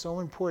where it is so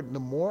important. The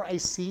more I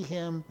see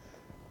him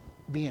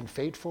being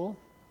faithful,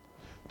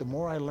 the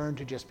more I learn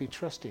to just be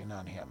trusting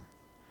on him.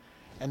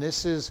 And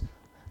this is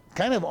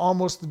kind of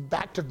almost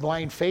back to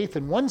blind faith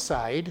in one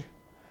side.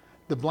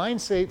 The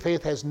blind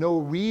faith has no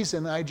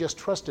reason, I just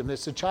trust him.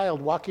 It's a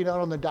child walking out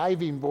on the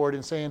diving board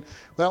and saying,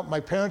 well, my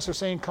parents are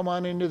saying, come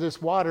on into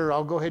this water,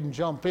 I'll go ahead and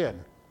jump in.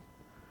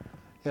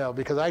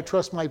 Because I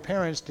trust my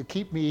parents to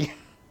keep me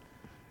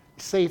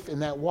safe in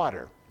that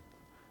water.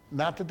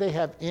 Not that they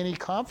have any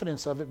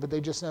confidence of it, but they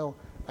just know,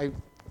 I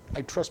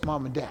trust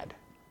mom and dad.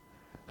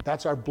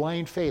 That's our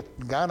blind faith.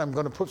 God, I'm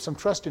going to put some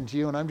trust into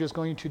you, and I'm just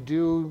going to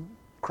do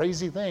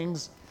crazy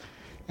things.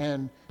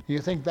 And you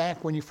think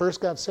back when you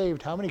first got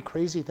saved, how many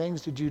crazy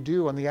things did you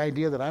do on the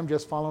idea that I'm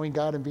just following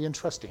God and being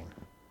trusting?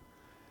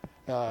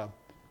 God,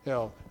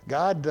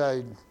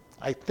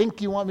 I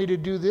think you want me to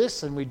do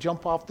this, and we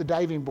jump off the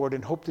diving board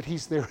and hope that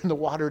he's there in the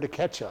water to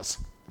catch us.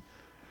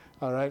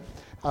 All right?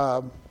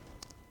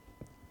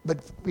 But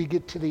we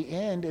get to the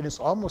end, and it's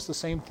almost the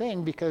same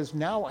thing, because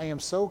now I am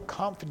so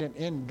confident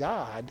in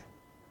God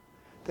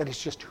that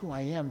it's just who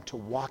I am to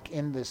walk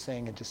in this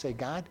thing and to say,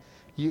 God,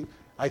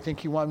 I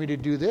think you want me to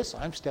do this.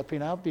 I'm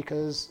stepping out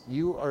because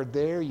you are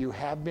there. You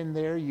have been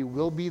there. You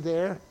will be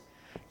there.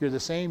 You're the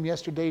same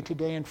yesterday,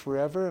 today, and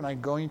forever, and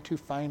I'm going to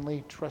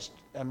finally trust.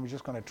 I'm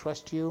just going to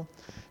trust you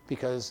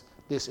because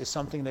this is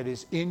something that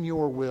is in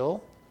your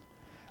will.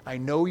 I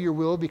know your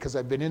will because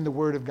I've been in the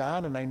Word of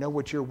God, and I know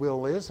what your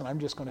will is, and I'm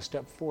just going to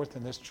step forth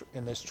in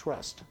this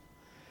trust.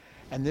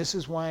 And this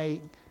is why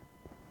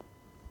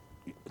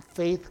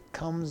faith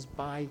comes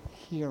by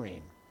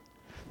hearing.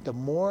 The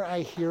more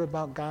I hear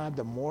about God,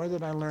 the more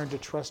that I learn to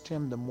trust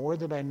him, the more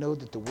that I know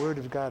that the Word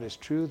of God is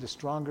true, the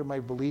stronger my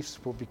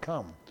beliefs will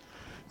become.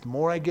 The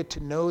more I get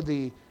to know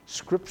the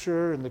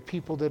Scripture and the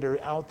people that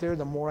are out there,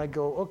 the more I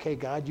go, okay,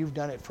 God, you've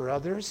done it for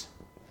others.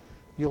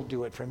 You'll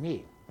do it for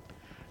me.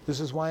 This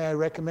is why I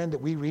recommend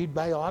that we read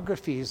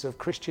biographies of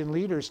Christian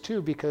leaders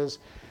too, because,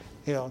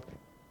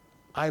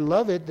 I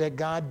love it that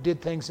God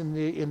did things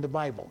in the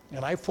Bible,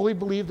 and I fully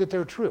believe that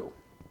they're true.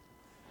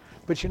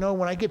 But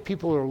when I get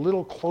people who are a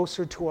little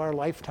closer to our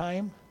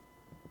lifetime,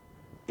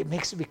 it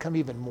makes it become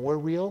even more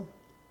real.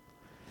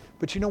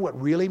 But what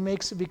really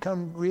makes it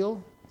become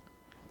real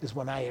is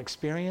when I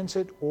experience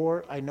it,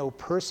 or I know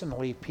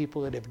personally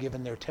people that have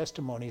given their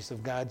testimonies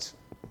of God's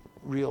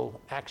real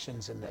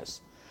actions in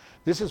this.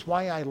 This is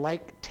why I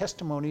like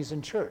testimonies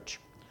in church.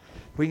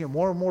 We get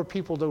more and more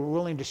people that are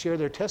willing to share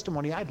their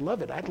testimony. I'd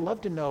love it. I'd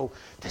love to know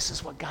this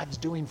is what God's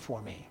doing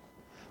for me.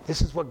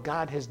 This is what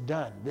God has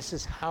done. This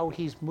is how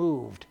he's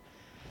moved.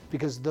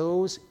 Because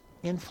those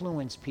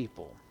influence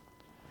people.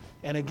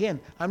 And again,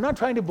 I'm not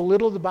trying to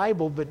belittle the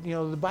Bible, but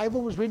the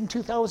Bible was written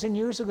 2,000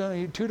 years ago,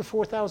 2,000 to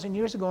 4,000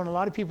 years ago, and a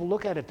lot of people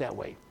look at it that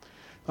way.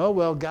 Oh,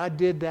 well, God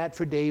did that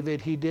for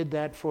David. He did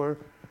that for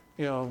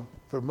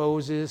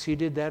Moses. He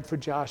did that for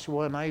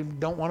Joshua, and I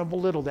don't want to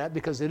belittle that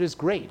because it is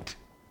great.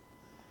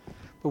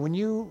 But when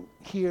you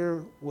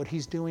hear what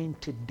he's doing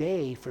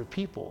today for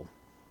people,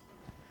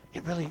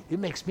 it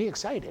makes me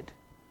excited.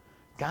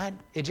 God,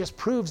 it just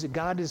proves that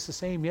God is the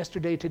same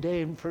yesterday,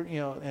 today, and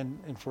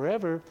and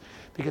forever,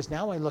 because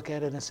now I look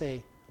at it and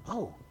say,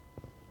 oh,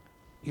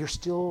 you're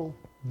still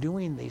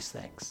doing these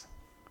things.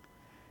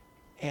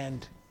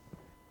 And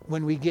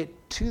when we get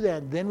to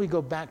that, then we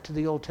go back to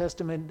the Old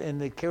Testament and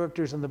the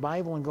characters in the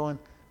Bible and going,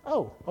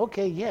 oh,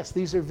 okay, yes,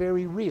 these are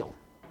very real.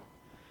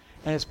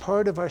 And it's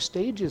part of our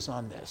stages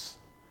on this.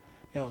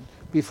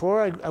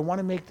 Before I want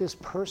to make this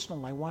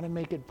personal, I want to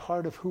make it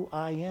part of who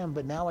I am,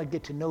 but now I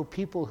get to know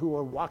people who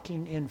are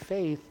walking in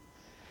faith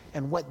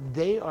and what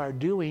they are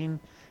doing,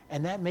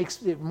 and that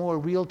makes it more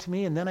real to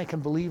me, and then I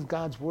can believe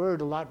God's word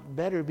a lot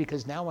better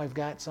because now I've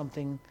got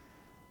something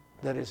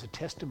that is a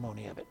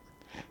testimony of it.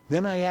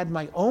 Then I add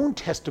my own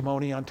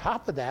testimony on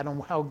top of that on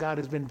how God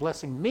has been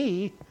blessing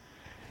me,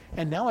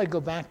 and now I go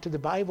back to the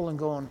Bible and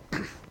going,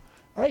 all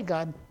right,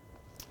 God,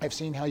 I've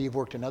seen how you've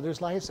worked in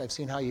others' lives. I've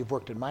seen how you've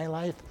worked in my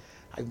life.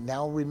 I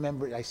now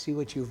remember, I see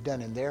what you've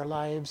done in their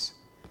lives,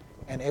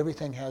 and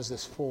everything has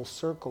this full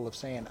circle of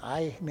saying,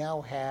 I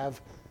now have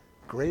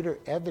greater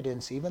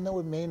evidence, even though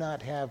it may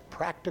not have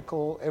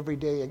practical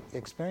everyday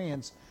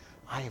experience,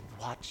 I have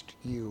watched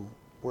you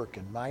work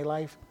in my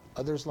life,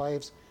 others'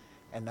 lives,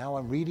 and now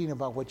I'm reading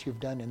about what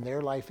you've done in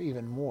their life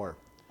even more.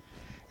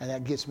 And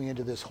that gets me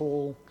into this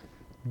whole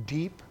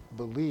deep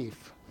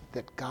belief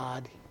that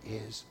God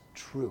is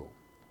true.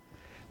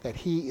 that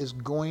he is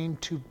going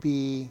to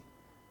be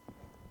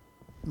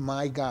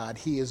my God.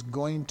 He is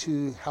going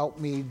to help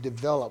me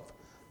develop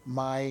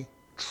my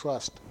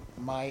trust,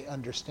 my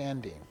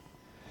understanding.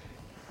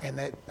 And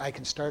that I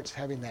can start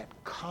having that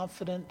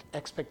confident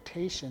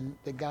expectation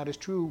that God is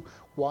true.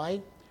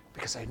 Why?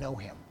 Because I know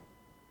him.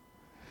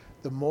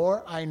 The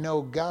more I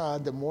know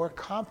God, the more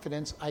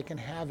confidence I can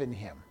have in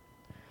him.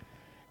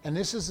 And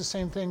this is the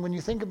same thing when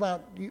you think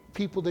about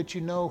people that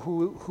you know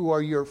who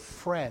are your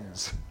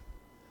friends.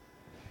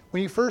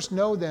 When you first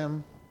know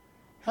them,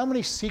 how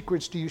many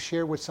secrets do you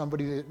share with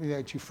somebody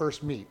that you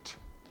first meet?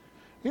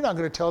 You're not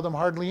going to tell them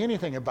hardly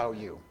anything about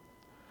you.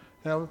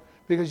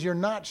 Because you're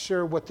not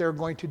sure what they're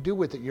going to do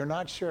with it. You're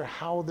not sure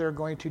how they're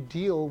going to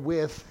deal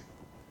with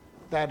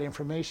that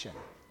information.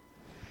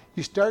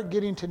 You start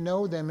getting to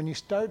know them and you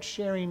start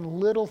sharing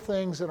little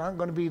things that aren't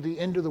going to be the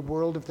end of the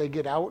world if they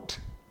get out,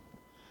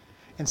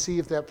 and see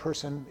if that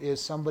person is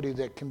somebody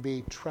that can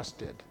be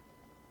trusted.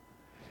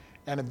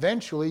 And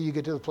eventually you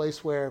get to the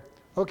place where,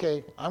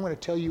 okay, I'm going to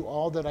tell you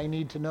all that I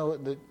need to know,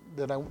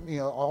 that I,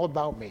 all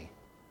about me,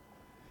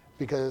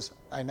 because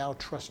I now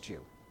trust you.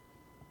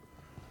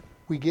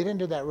 We get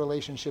into that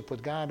relationship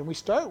with God, and we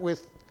start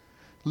with,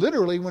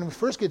 literally, when we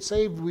first get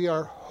saved, we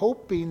are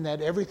hoping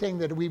that everything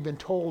that we've been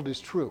told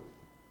is true.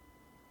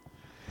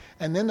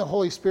 And then the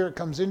Holy Spirit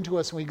comes into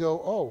us and we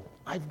go, oh,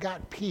 I've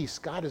got peace.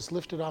 God has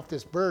lifted off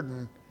this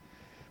burden.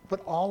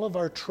 But all of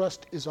our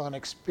trust is on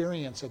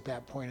experience at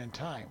that point in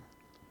time.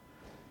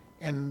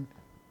 And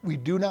we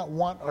do not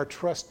want our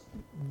trust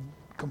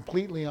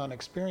completely on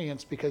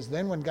experience, because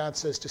then when God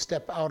says to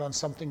step out on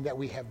something that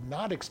we have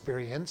not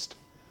experienced,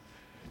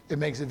 it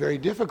makes it very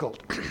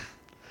difficult.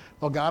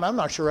 Well, God, I'm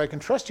not sure I can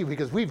trust you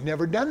because we've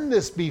never done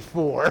this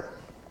before.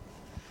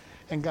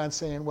 And God's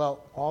saying,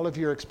 well, all of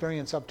your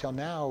experience up till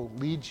now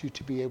leads you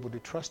to be able to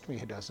trust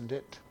me, doesn't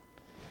it?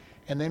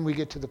 And then we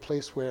get to the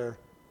place where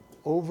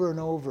over and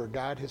over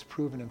God has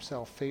proven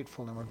himself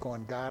faithful, and we're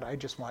going, God, I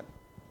just want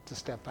to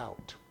step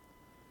out.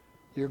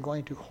 You're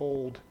going to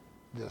hold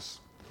this.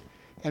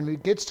 And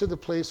it gets to the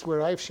place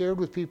where I've shared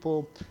with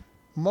people,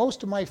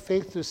 most of my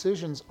faith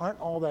decisions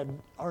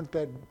aren't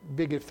that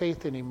big a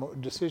faith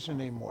decision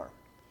anymore.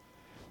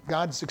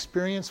 God's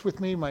experience with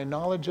me, my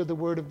knowledge of the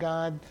Word of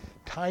God,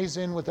 ties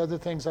in with other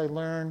things I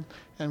learn,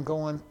 and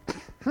going,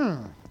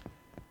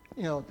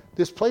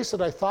 this place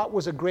that I thought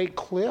was a great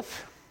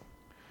cliff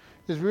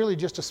is really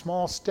just a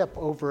small step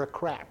over a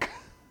crack.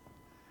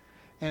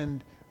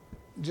 And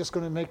just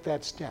going to make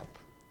that step.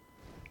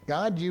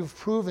 God, you've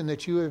proven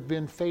that you have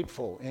been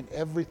faithful in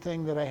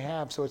everything that I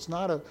have. So it's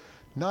not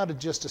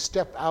just a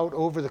step out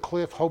over the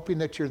cliff hoping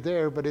that you're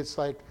there, but it's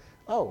like,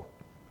 oh,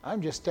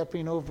 I'm just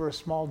stepping over a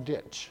small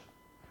ditch,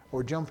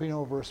 or jumping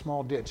over a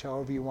small ditch,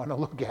 however you want to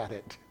look at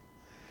it.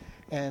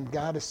 And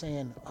God is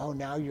saying, oh,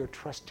 now you're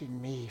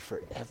trusting me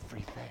for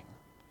everything.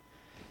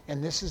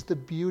 And this is the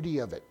beauty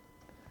of it.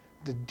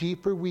 The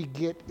deeper we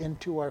get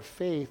into our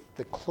faith,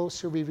 the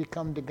closer we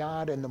become to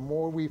God, and the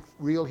more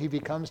real he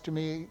becomes to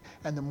me,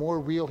 and the more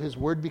real his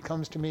word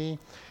becomes to me,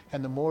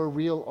 and the more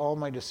real all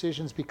my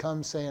decisions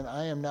become, saying,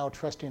 I am now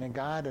trusting in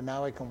God, and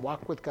now I can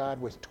walk with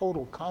God with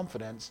total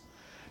confidence,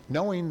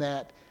 knowing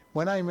that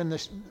when I'm in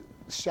the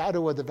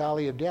shadow of the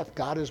valley of death,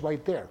 God is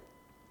right there,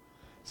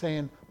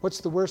 saying,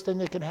 what's the worst thing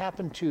that can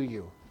happen to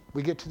you?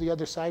 We get to the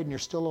other side and you're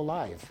still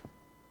alive.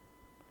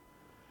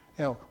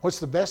 What's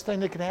the best thing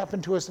that can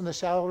happen to us in the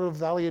shadow of the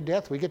valley of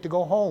death? We get to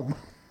go home.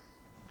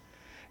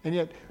 And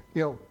yet,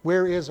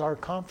 where is our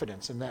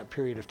confidence in that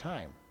period of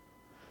time?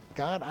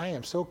 God, I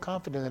am so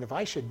confident that if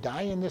I should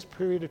die in this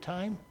period of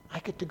time, I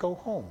get to go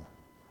home.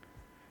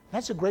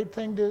 That's a great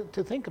thing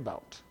to think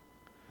about.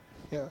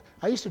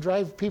 I used to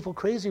drive people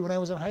crazy when I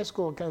was in high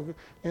school.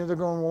 They're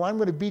going, well, I'm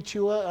going to beat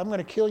you up, I'm going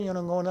to kill you, and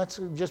I'm going,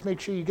 that's just make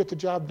sure you get the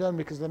job done,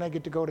 because then I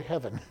get to go to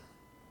heaven.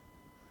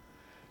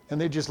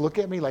 And they just look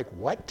at me like,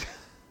 what?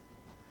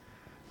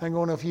 I'm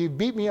going, if you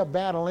beat me up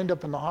bad, I'll end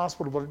up in the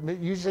hospital, but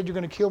you said you're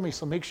going to kill me,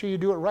 so make sure you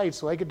do it right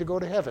so I get to go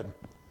to heaven.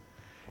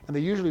 And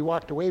they usually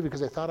walked away because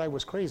they thought I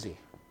was crazy.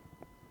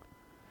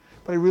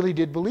 But I really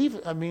did believe,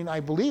 I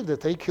believed that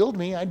they killed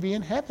me, I'd be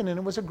in heaven, and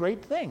it was a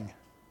great thing.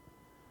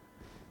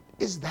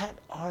 Is that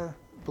our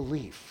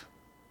belief?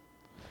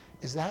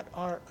 Is that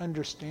our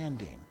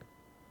understanding?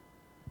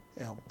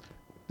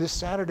 This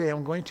Saturday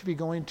I'm going to be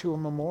going to a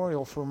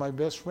memorial for my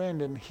best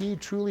friend, and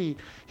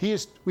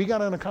we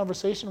got in a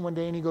conversation one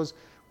day, and he goes,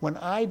 when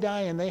I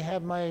die and they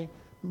have my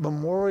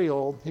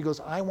memorial, he goes,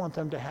 I want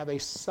them to have a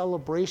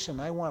celebration.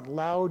 I want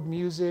loud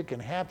music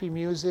and happy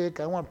music.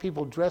 I want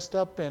people dressed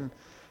up in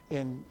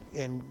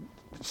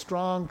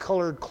strong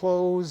colored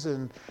clothes,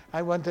 and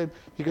I want them,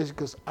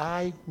 because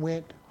I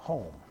went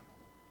home.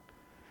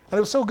 And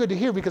it was so good to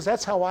hear, because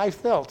that's how I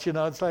felt.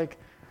 It's like,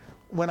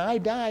 when I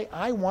die,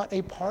 I want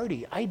a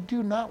party. I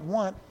do not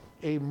want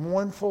a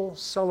mournful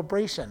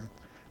celebration.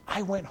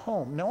 I went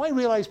home. Now, I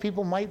realize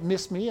people might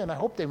miss me, and I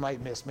hope they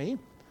might miss me.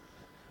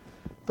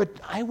 But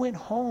I went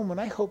home, and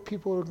I hope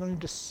people are going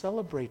to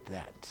celebrate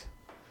that.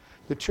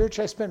 The church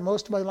I spent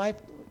most of my life,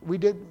 we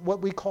did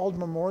what we called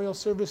memorial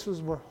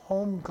services, were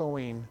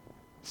homegoing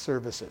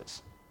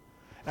services.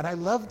 And I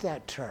love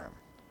that term.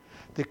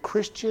 The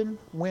Christian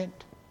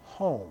went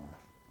home.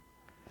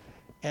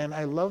 And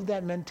I love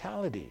that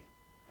mentality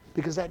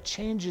because that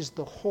changes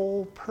the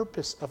whole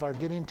purpose of our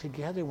getting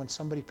together when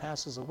somebody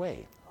passes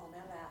away. Home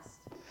at last.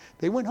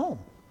 They went home.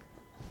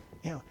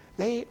 You know,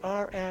 they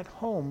are at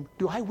home.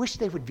 Do I wish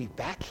they would be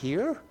back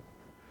here?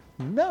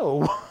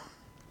 No.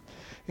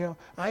 You know,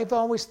 I've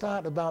always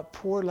thought about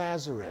poor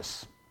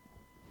Lazarus.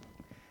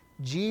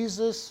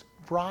 Jesus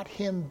brought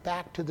him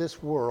back to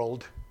this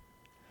world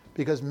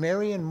because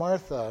Mary and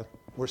Martha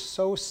were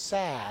so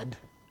sad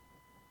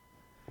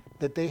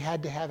that they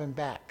had to have him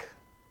back.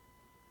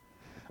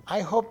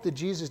 I hope that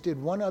Jesus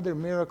did one other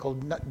miracle.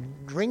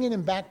 Bringing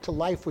him back to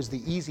life was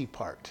the easy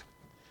part.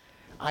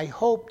 I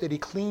hope that he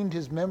cleaned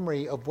his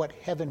memory of what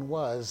heaven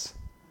was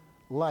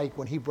like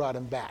when he brought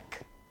him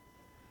back.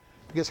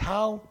 Because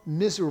how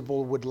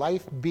miserable would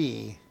life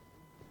be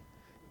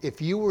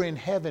if you were in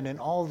heaven and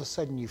all of a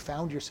sudden you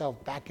found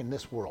yourself back in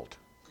this world?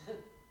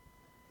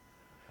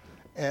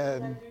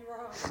 And I'd be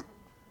wrong.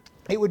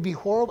 it would be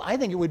horrible. I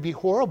think it would be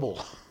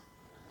horrible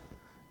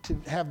to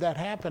have that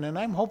happen. And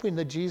I'm hoping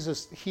that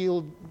Jesus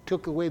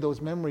took away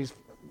those memories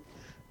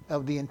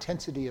of the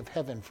intensity of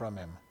heaven from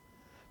him.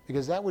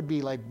 Because that would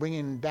be like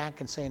bringing him back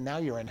and saying, now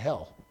you're in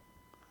hell.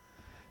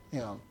 You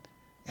know,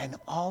 and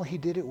all he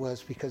did it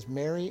was because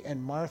Mary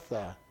and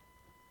Martha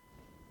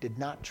did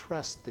not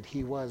trust that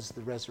he was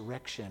the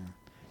resurrection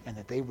and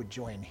that they would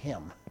join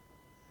him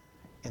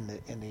in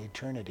the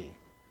eternity.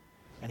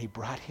 And he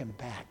brought him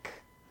back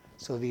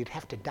so that he'd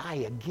have to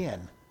die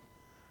again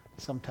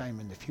sometime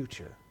in the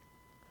future.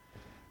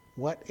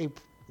 What a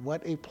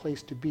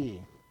place to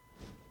be.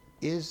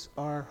 Is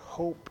our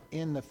hope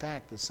in the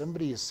fact that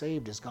somebody is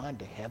saved, has gone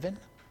to heaven,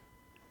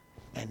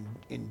 and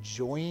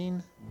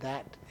enjoying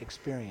that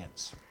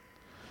experience?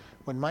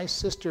 When my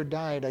sister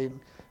died,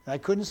 I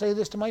couldn't say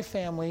this to my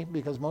family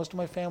because most of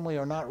my family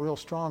are not real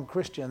strong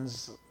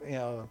Christians, you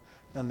know,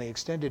 in the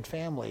extended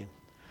family.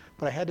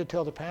 But I had to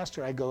tell the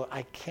pastor, I go,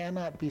 I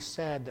cannot be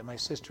sad that my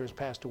sister has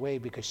passed away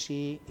because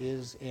she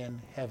is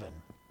in heaven.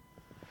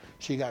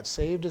 She got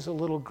saved as a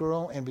little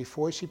girl, and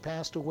before she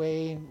passed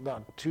away,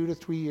 about 2 to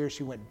 3 years,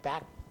 she went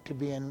back to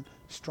being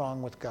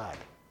strong with God.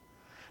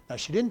 Now,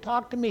 she didn't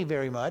talk to me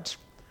very much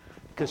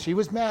because she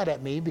was mad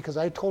at me because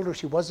I told her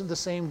she wasn't the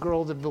same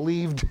girl that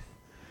believed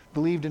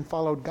and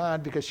followed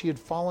God because she had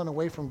fallen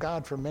away from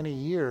God for many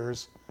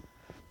years.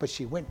 But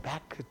she went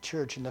back to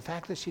church, and the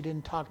fact that she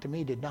didn't talk to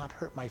me did not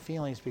hurt my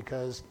feelings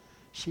because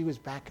she was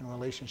back in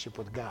relationship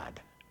with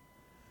God.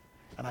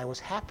 And I was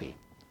happy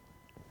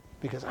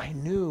because I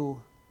knew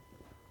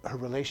her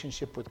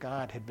relationship with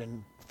God had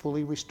been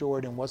fully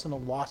restored and wasn't a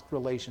lost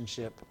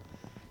relationship,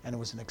 and it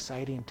was an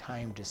exciting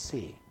time to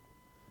see.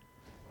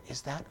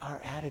 Is that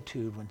our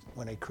attitude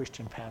when a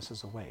Christian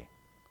passes away?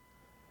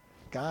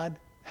 God,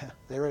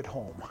 they're at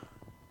home.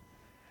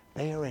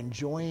 They are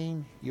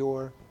enjoying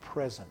your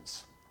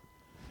presence.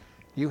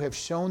 You have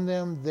shown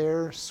them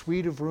their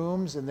suite of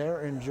rooms, and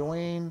they're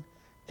enjoying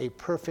a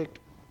perfect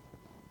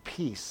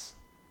peace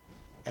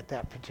at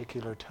that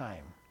particular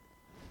time.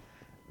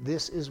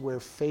 This is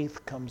where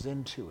faith comes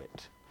into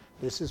it.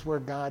 This is where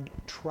God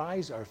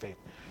tries our faith.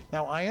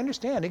 Now, I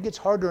understand it gets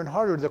harder and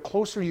harder. The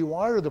closer you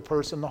are to the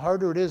person, the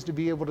harder it is to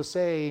be able to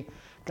say,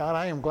 God,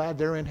 I am glad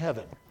they're in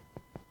heaven.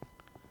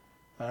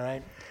 All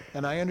right?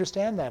 And I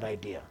understand that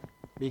idea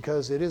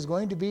because it is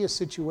going to be a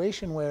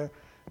situation where,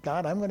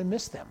 God, I'm going to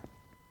miss them.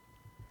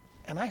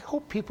 And I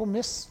hope people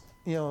miss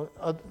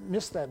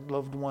that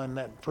loved one,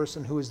 that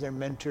person who is their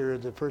mentor,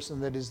 the person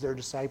that is their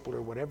disciple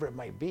or whatever it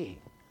might be.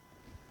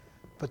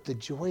 But the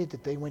joy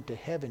that they went to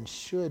heaven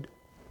should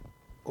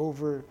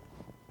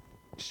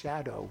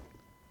overshadow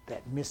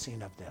that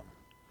missing of them.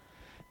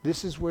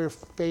 This is where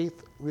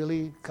faith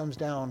really comes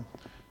down.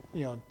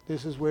 You know,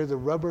 this is where the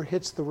rubber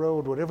hits the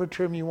road, whatever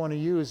term you want to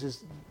use,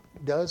 is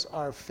does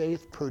our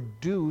faith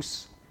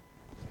produce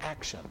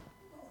action?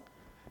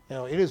 You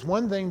know, it is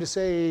one thing to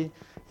say,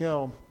 you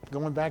know,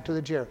 going back to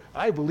the chair,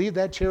 I believe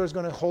that chair is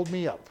going to hold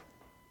me up.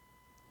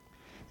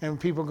 And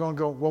people are going to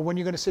go, well, when are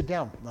you going to sit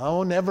down?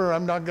 No, never.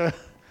 I'm not going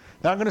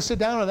to sit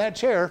down on that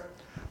chair.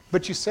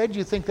 But you said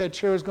you think that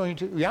chair is going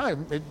to, yeah,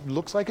 it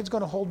looks like it's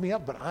going to hold me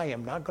up, but I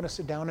am not going to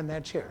sit down in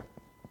that chair.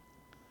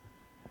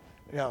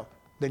 You know,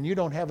 then you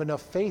don't have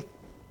enough faith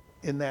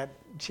in that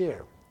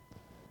chair.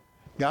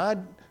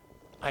 God,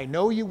 I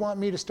know you want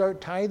me to start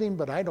tithing,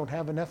 but I don't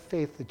have enough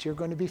faith that you're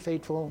going to be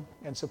faithful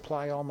and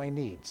supply all my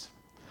needs.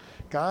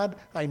 God,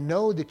 I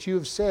know that you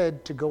have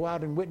said to go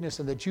out and witness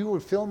and that you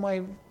would fill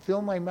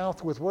my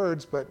mouth with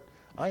words, but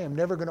I am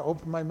never going to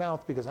open my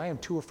mouth because I am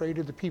too afraid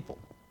of the people.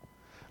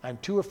 I'm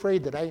too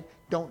afraid that I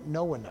don't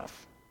know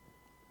enough.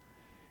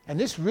 And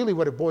this is really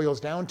what it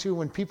boils down to.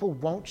 When people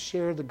won't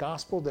share the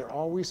gospel, they're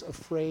always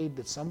afraid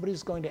that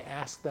somebody's going to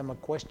ask them a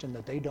question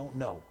that they don't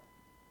know.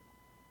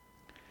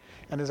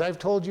 And as I've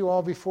told you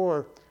all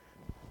before,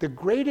 the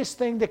greatest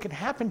thing that can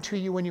happen to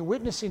you when you're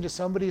witnessing to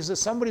somebody is that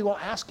somebody will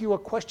ask you a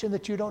question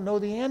that you don't know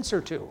the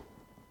answer to.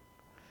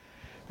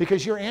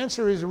 Because your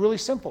answer is really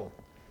simple.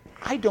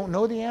 I don't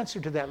know the answer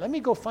to that. Let me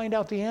go find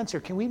out the answer.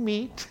 Can we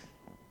meet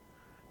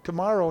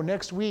tomorrow,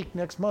 next week,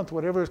 next month,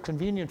 whatever is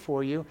convenient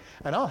for you,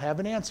 and I'll have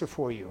an answer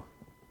for you.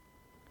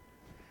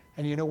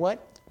 And you know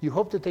what? You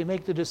hope that they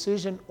make the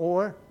decision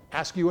or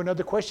ask you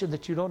another question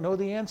that you don't know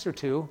the answer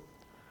to,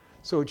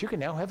 so that you can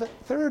now have a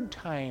third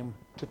time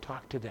to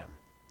talk to them.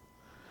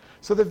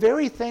 So the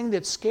very thing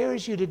that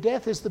scares you to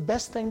death is the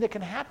best thing that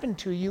can happen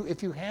to you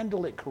if you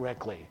handle it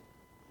correctly.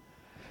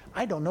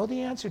 I don't know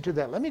the answer to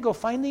that. Let me go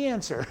find the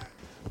answer.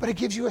 But it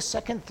gives you a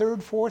second,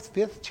 third, fourth,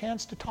 fifth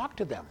chance to talk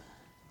to them.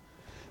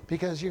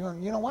 Because you're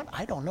going, you know what?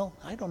 I don't know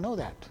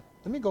that.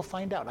 Let me go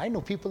find out. I know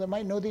people that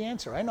might know the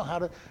answer.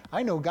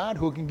 I know God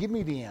who can give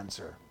me the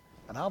answer.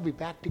 And I'll be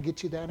back to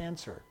get you that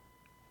answer.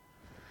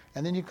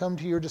 And then you come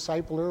to your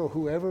discipler or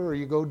whoever, or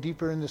you go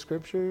deeper in the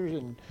scriptures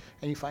and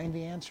you find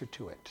the answer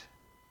to it.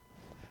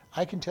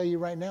 I can tell you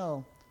right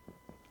now,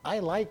 I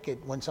like it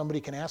when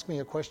somebody can ask me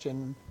a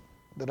question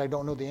that I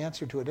don't know the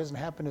answer to. It doesn't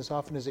happen as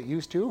often as it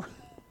used to.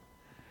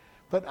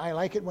 But I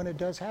like it when it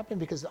does happen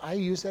because I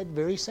use that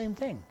very same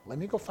thing. Let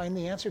me go find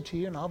the answer to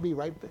you and I'll be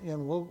right,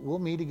 and we'll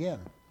meet again.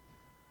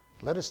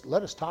 Let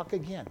us talk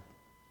again.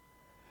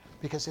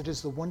 Because it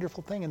is the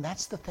wonderful thing, and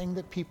that's the thing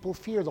that people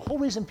fear. The whole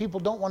reason people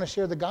don't want to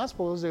share the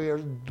gospel is they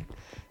are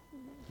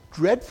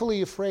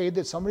dreadfully afraid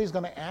that somebody's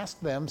going to ask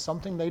them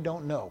something they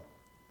don't know.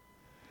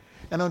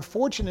 And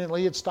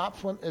unfortunately, it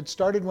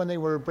started when they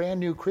were a brand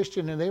new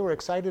Christian and they were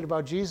excited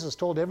about Jesus,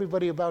 told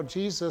everybody about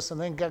Jesus,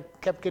 and then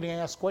kept getting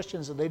asked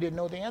questions that they didn't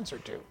know the answer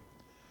to.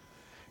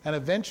 And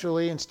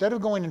eventually, instead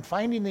of going and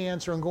finding the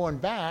answer and going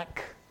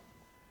back,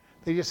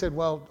 they just said,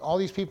 well, all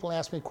these people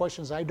ask me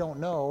questions I don't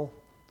know,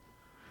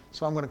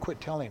 so I'm going to quit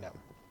telling them.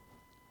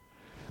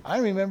 I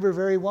remember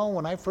very well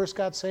when I first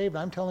got saved,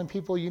 I'm telling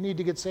people you need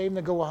to get saved, and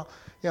they go, well,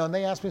 and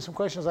they ask me some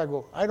questions. I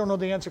go, I don't know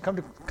the answer.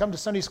 Come to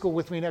Sunday school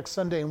with me next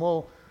Sunday, and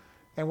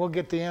we'll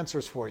get the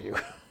answers for you.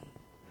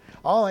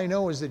 All I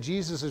know is that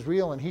Jesus is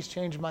real, and he's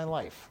changed my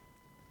life.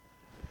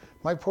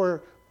 My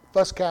poor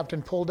bus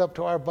captain pulled up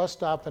to our bus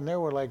stop, and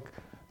there were like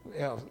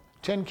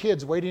 10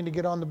 kids waiting to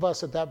get on the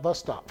bus at that bus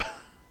stop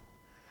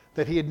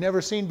that he had never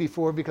seen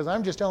before, because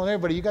I'm just telling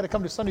everybody, you got to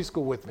come to Sunday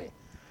school with me.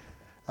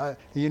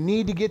 You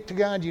need to get to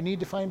God. You need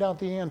to find out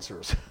the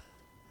answers.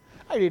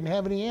 I didn't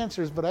have any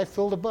answers, but I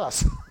filled a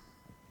bus.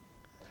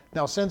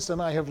 Now, since then,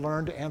 I have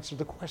learned to answer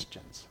the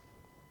questions.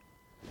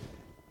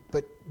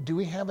 But do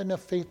we have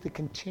enough faith to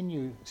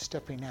continue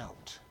stepping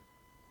out?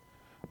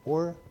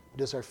 Or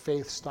does our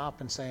faith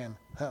stop and saying,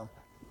 oh,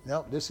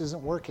 no, this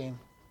isn't working.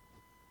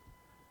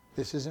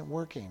 This isn't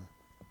working.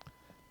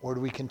 Or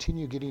do we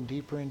continue getting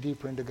deeper and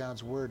deeper into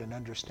God's Word and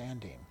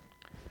understanding?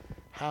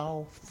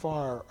 How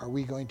far are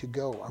we going to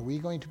go? Are we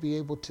going to be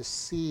able to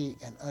see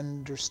and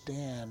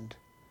understand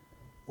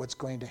what's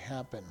going to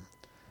happen?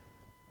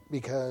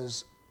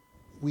 Because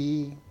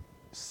we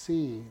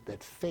see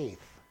that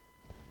faith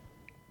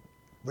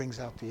brings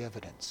out the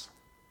evidence.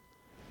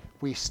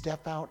 We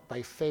step out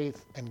by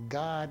faith, and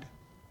God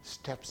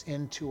steps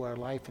into our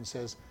life and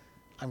says,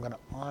 I'm going to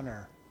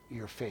honor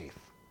your faith.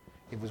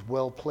 It was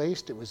well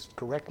placed. It was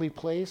correctly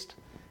placed.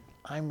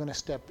 I'm going to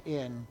step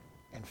in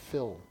and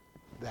fill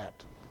that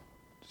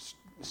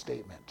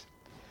statement.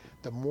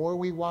 The more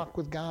we walk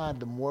with God,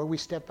 the more we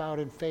step out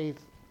in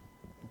faith,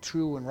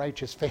 true and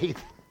righteous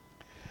faith,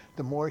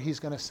 the more he's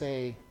going to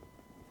say,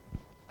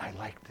 I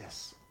like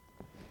this.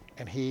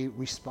 And he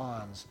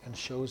responds and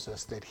shows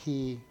us that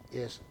he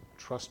is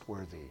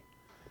trustworthy.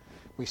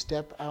 We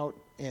step out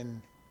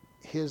in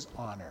his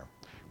honor.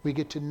 We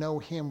get to know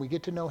him. We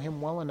get to know him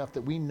well enough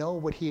that we know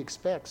what he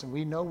expects and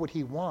we know what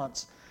he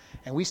wants.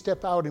 And we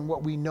step out in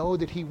what we know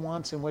that he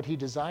wants and what he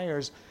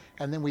desires.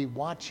 And then we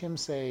watch him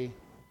say,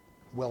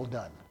 well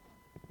done.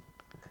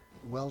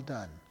 Well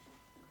done.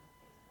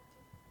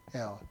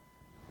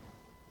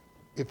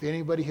 If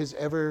anybody has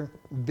ever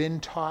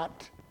been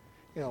taught,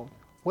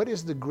 what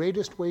is the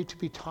greatest way to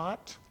be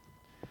taught?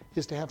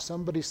 Is to have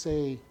somebody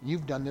say,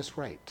 you've done this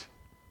right.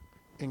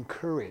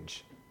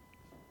 Encourage.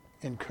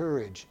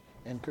 Encourage.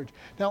 Encourage.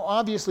 Now,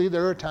 obviously,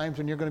 there are times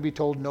when you're going to be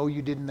told, no,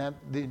 you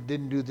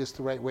didn't do this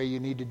the right way. You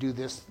need to do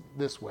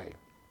this way.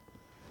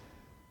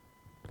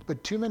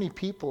 But too many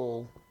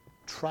people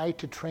try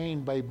to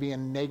train by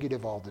being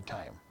negative all the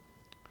time.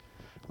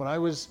 When I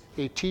was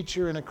a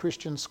teacher in a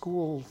Christian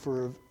school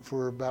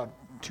for about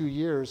 2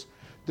 years,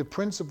 the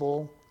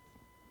principal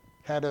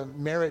had a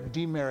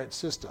merit-demerit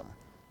system.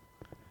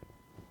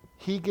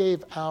 He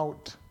gave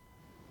out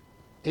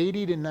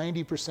 80 to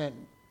 90%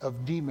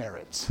 of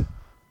demerits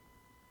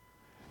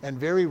and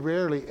very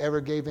rarely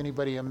ever gave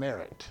anybody a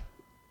merit.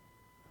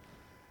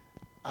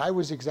 I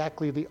was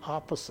exactly the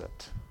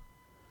opposite.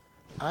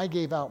 I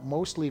gave out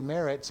mostly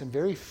merits and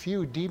very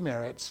few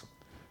demerits,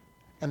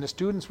 and the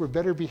students were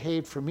better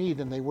behaved for me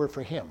than they were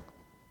for him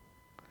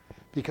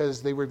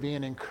because they were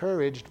being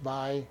encouraged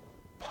by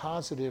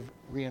positive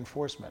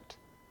reinforcement.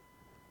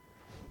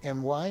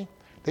 And why?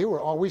 They were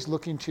always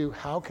looking to,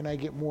 how can I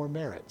get more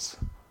merits?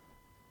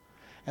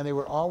 And they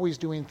were always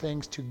doing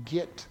things to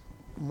get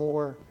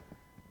more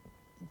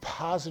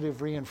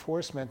positive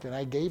reinforcement, and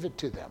I gave it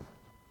to them.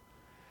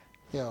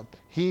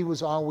 he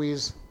was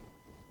always,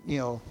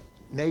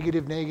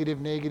 negative,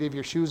 negative, negative.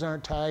 Your shoes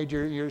aren't tied.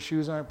 Your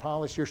shoes aren't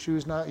polished. Your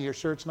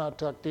shirt's not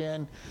tucked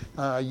in.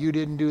 You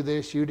didn't do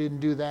this. You didn't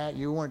do that.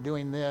 You weren't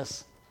doing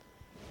this.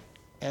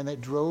 And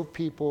it drove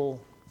people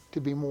to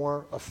be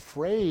more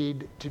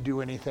afraid to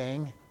do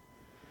anything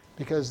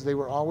because they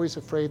were always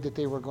afraid that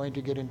they were going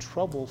to get in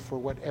trouble for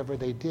whatever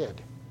they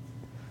did.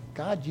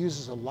 God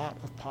uses a lot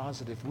of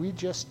positive. We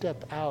just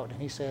step out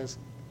and he says,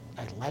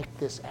 I like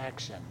this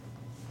action.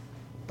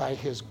 By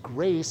his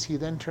grace, he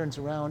then turns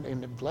around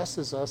and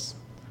blesses us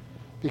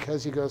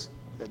because he goes,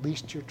 at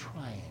least you're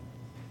trying.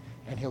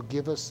 And he'll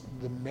give us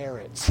the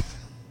merits.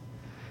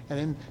 And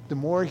then the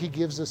more he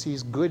gives us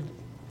these good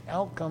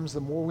outcomes,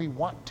 the more we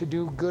want to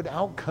do good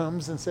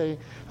outcomes and say,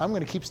 I'm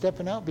going to keep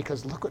stepping out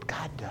because look what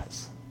God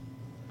does.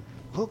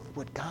 Look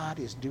what God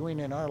is doing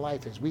in our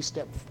life as we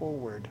step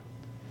forward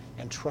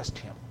and trust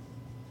him.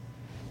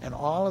 And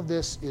all of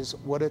this is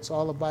what it's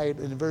all about.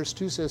 And verse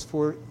 2 says,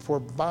 for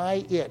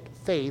by it,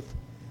 faith,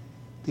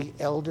 the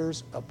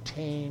elders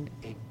obtained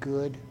a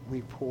good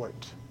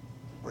report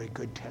or a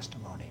good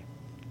testimony.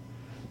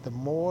 The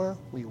more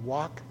we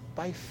walk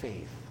by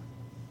faith,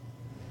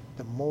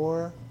 the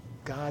more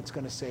God's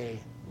going to say,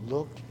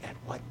 look at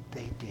what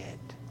they did.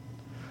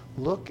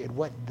 Look at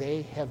what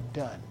they have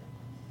done.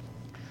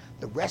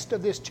 The rest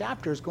of this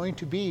chapter is going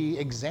to be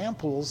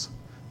examples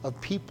of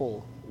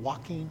people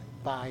walking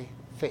by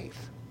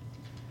faith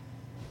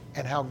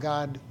and how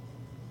God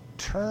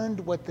turned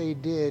what they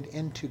did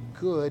into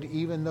good,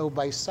 even though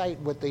by sight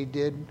what they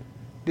did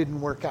didn't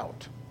work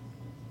out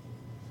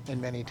in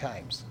many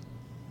times.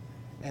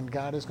 And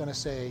God is going to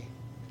say,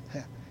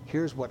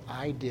 here's what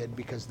I did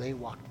because they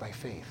walked by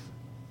faith.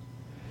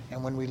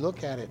 And when we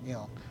look at it,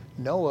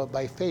 Noah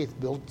by faith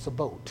built a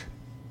boat.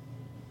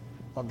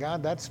 Well,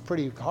 God, that's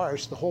pretty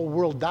harsh. The whole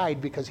world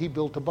died because he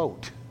built a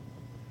boat.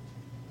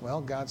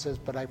 Well, God says,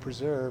 but I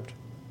preserved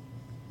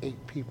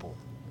 8 people.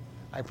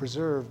 I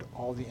preserved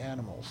all the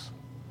animals.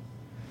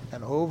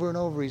 And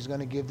over he's going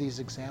to give these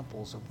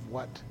examples of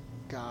what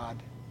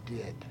God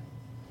did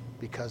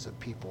because of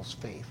people's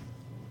faith.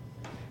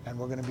 And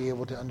we're going to be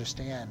able to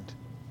understand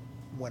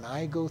when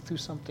I go through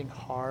something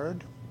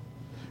hard,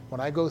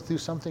 when I go through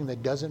something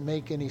that doesn't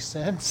make any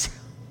sense,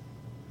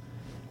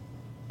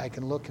 I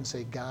can look and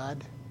say,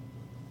 God,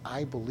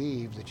 I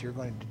believe that you're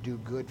going to do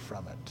good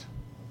from it.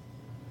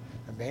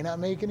 It may not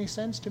make any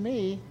sense to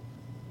me,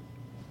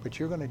 but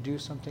you're going to do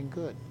something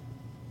good.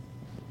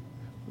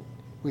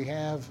 We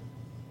have,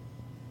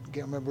 I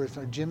can't remember if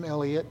it's Jim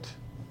Elliot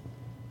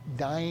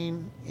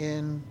dying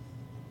in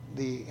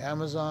the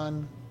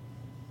Amazon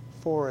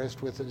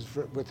forest with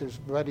his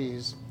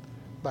buddies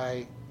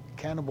by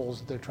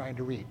cannibals they're trying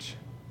to reach.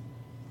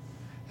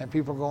 And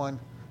people are going,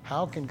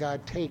 how can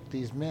God take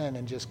these men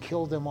and just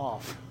kill them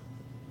off?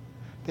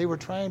 They were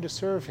trying to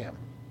serve him.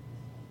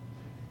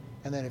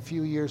 And then a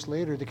few years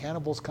later, the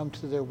cannibals come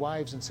to their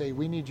wives and say,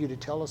 we need you to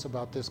tell us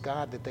about this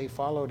God that they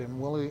followed and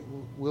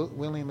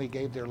willingly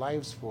gave their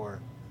lives for.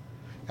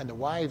 And the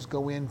wives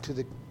go into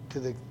the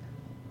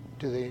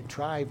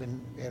tribe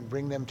and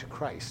bring them to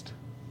Christ.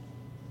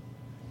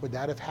 Would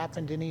that have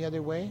happened any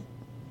other way?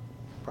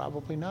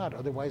 Probably not.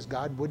 Otherwise,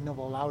 God wouldn't have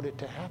allowed it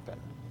to happen.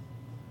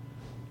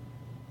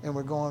 And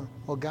we're going,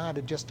 well, God,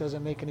 it just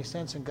doesn't make any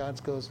sense. And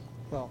God goes,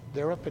 well,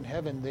 they're up in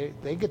heaven.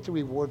 They get the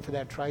reward for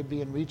that tribe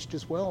being reached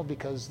as well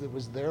because it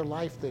was their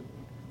life that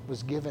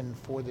was given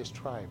for this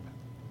tribe.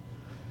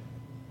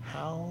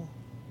 How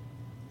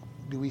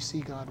do we see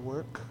God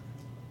work?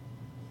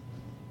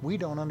 We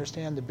don't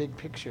understand the big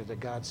picture that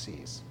God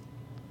sees.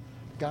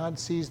 God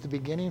sees the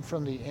beginning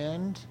from the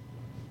end,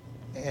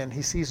 and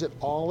he sees it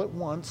all at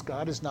once.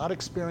 God is not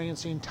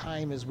experiencing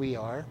time as we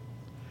are.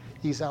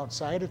 He's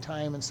outside of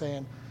time and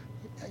saying,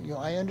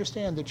 I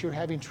understand that you're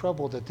having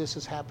trouble, that this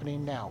is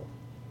happening now.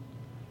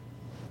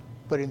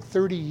 But in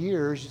 30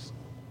 years,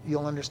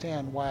 you'll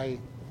understand why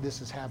this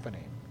is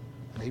happening.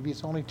 Maybe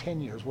it's only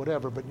 10 years,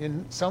 whatever, but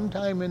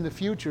sometime in the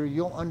future,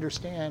 you'll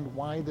understand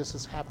why this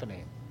is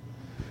happening.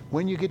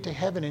 When you get to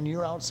heaven and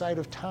you're outside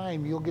of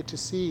time, you'll get to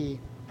see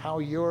how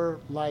your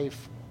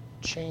life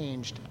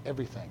changed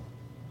everything.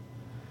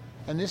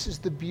 And this is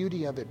the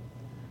beauty of it.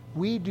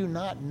 We do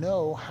not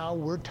know how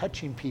we're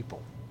touching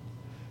people.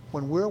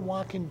 When we're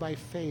walking by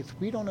faith,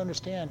 we don't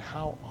understand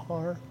how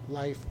our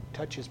life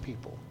touches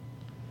people.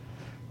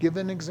 Give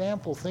an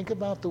example. Think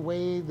about the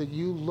way that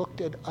you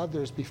looked at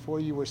others before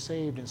you were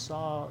saved and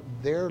saw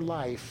their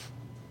life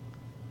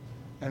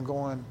and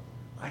going,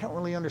 I don't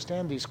really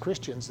understand these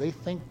Christians. They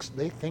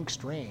think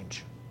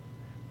strange.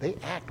 They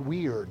act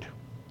weird.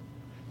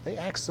 They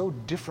act so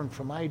different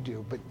from I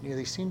do, but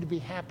they seem to be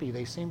happy.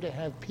 They seem to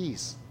have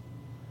peace.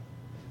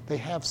 They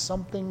have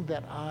something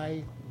that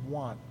I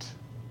want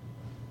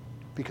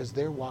because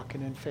they're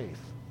walking in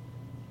faith.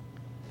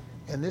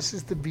 And this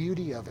is the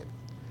beauty of it.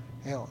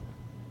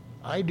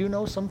 I do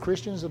know some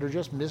Christians that are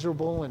just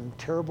miserable and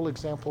terrible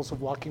examples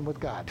of walking with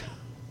God.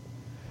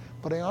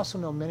 But I also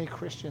know many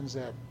Christians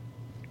that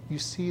you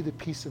see the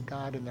peace of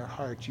God in their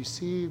hearts. You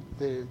see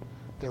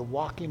they're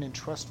walking in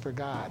trust for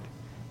God,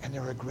 and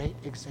they're a great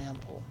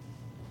example.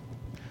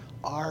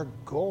 our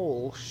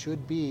goal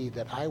should be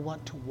that I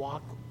want to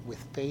walk with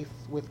faith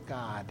with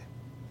God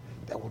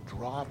that will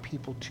draw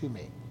people to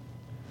me.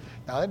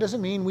 Now, that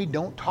doesn't mean we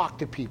don't talk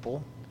to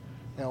people.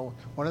 You know,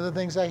 one of the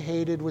things I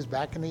hated was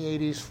back in the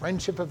 80s,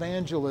 friendship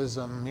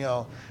evangelism. You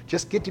know,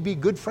 just get to be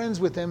good friends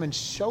with them and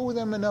show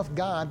them enough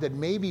God that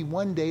maybe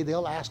one day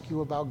they'll ask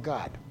you about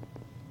God.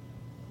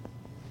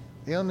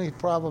 The only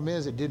problem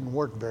is it didn't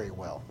work very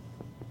well.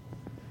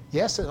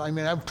 Yes, I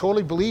mean, I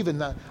totally believe in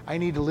that. I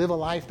need to live a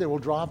life that will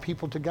draw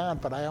people to God,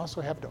 but I also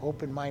have to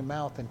open my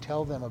mouth and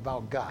tell them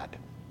about God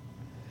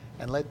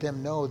and let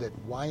them know that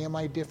why am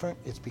I different?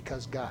 It's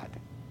because God.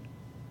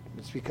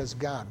 It's because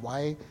God.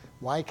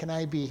 Why can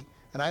I be?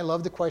 And I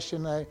love the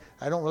question. I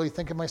don't really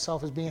think of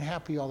myself as being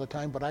happy all the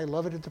time, but I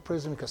love it at the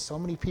prison because so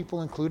many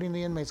people, including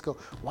the inmates, go,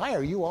 why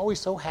are you always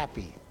so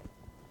happy?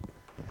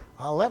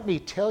 Well, let me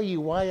tell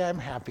you why I'm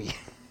happy.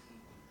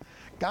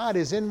 God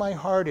is in my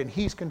heart, and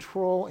He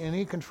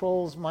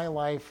controls my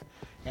life,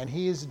 and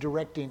He is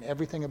directing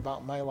everything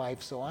about my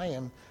life. So I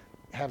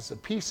have the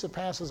peace that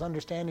passes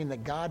understanding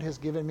that God has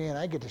given me, and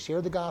I get to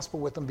share the gospel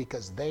with them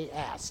because they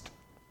asked.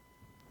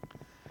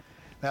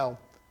 Now,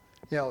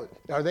 you know,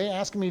 are they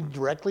asking me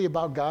directly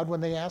about God when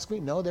they ask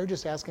me? No, they're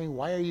just asking me,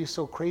 why are you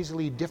so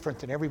crazily different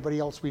than everybody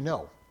else we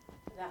know?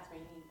 That's when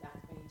you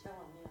tell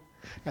them,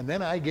 yeah. And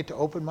then I get to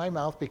open my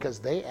mouth because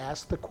they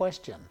asked the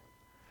question.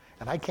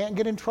 And I can't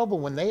get in trouble.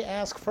 When they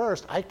ask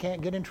first, I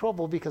can't get in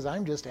trouble because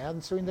I'm just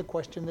answering the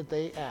question that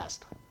they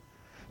asked.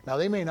 Now,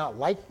 they may not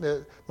like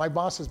my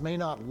bosses may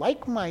not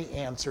like my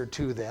answer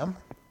to them,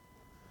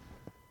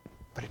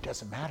 but it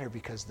doesn't matter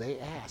because they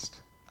asked.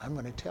 I'm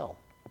going to tell.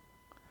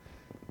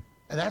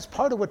 And that's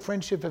part of what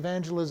friendship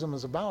evangelism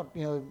is about.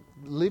 You know,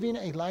 living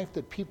a life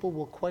that people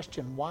will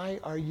question, why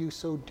are you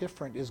so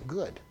different, is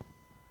good.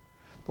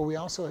 But we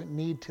also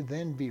need to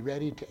then be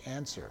ready to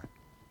answer.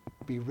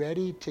 Be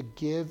ready to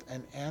give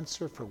an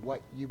answer for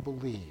what you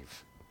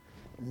believe.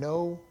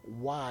 Know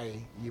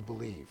why you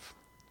believe.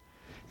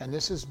 And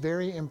this is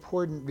very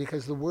important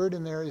because the word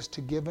in there is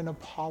to give an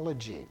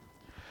apology.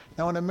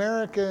 Now, in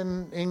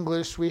American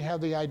English, we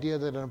have the idea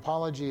that an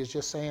apology is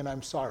just saying,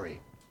 I'm sorry.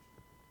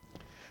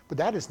 But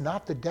that is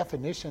not the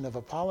definition of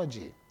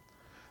apology.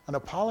 An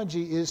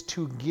apology is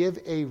to give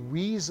a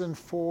reason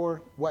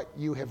for what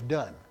you have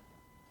done.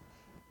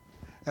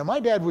 Now,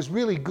 my dad was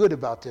really good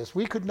about this.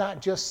 We could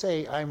not just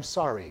say, I'm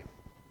sorry,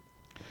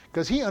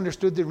 because he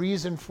understood the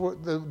reason for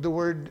the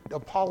word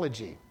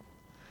apology.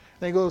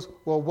 And he goes,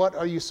 well, what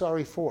are you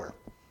sorry for?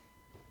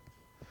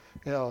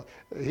 You know,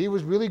 he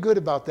was really good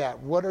about that.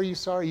 What are you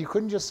sorry? You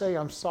couldn't just say,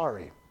 I'm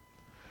sorry.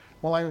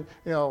 Well,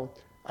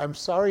 I'm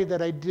sorry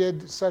that I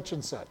did such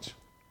and such.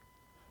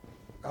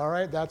 All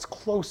right, that's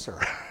closer.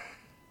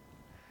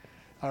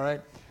 All right,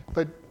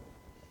 but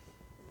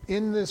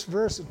in this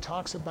verse it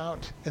talks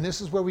about, and this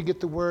is where we get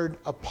the word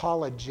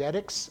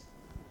apologetics,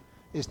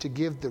 is to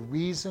give the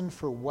reason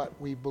for what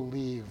we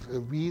believe, the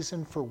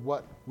reason for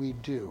what we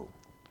do.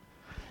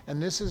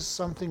 And this is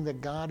something that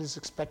God is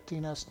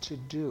expecting us to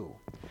do.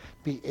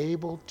 Be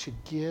able to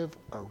give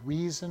a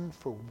reason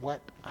for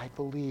what I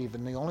believe.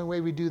 And the only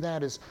way we do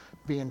that is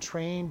being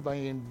trained,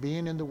 by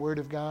being in the Word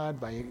of God,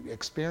 by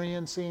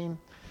experiencing,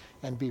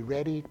 and be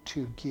ready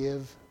to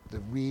give the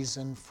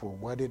reason for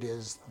what it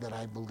is that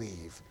I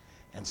believe.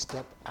 And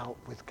step out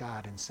with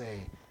God and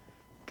say,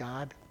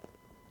 God,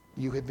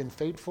 you have been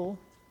faithful.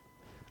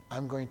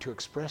 I'm going to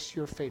express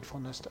your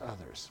faithfulness to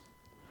others.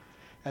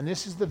 And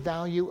this is the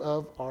value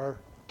of our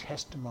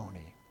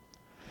testimony.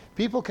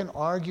 People can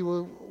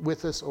argue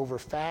with us over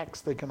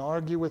facts. They can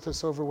argue with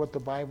us over what the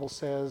Bible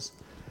says,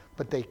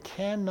 but they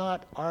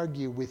cannot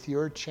argue with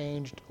your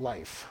changed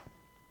life.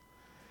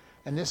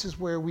 And this is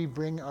where we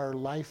bring our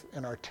life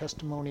and our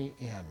testimony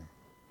in.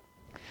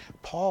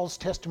 Paul's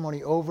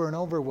testimony over and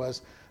over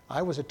was,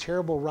 I was a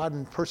terrible,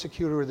 rotten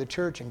persecutor of the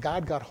church, and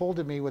God got hold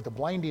of me with a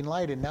blinding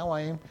light, and now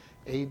I am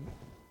an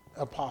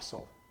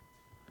apostle.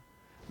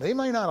 They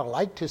may not have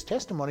liked his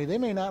testimony. They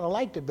may not have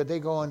liked it, but they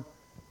go on,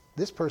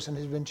 this person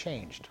has been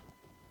changed.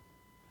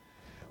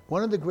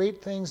 One of the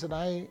great things that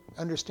I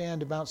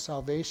understand about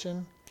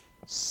salvation,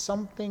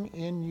 something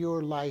in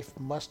your life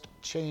must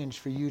change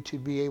for you to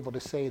be able to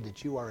say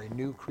that you are a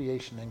new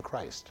creation in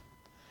Christ.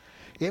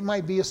 It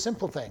might be a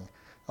simple thing.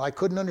 I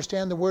couldn't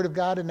understand the Word of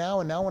God, and now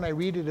when I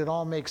read it, it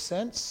all makes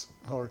sense,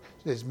 or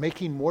is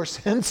making more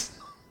sense.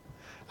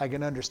 I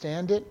can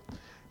understand it.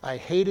 I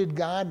hated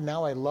God,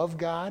 now I love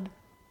God.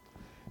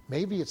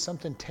 Maybe it's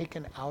something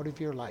taken out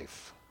of your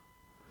life.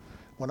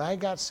 When I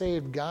got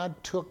saved,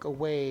 God took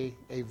away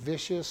a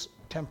vicious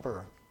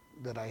temper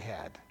that I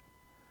had.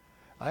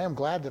 I am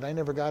glad that I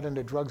never got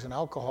into drugs and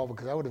alcohol,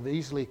 because I would have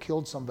easily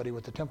killed somebody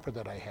with the temper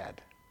that I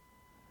had.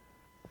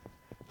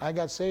 I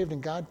got saved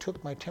and God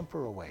took my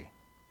temper away.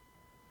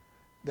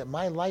 That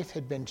my life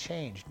had been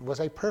changed. Was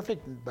I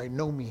perfect? By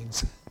no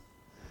means.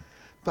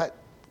 But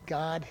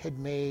God had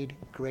made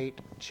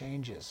great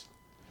changes.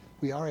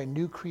 We are a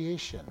new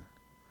creation.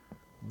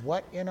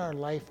 What in our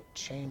life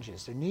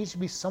changes? There needs to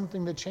be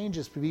something that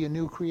changes to be a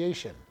new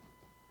creation.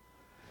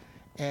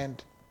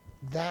 And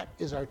that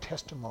is our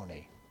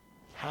testimony.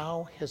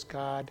 how has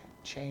God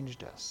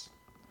changed us?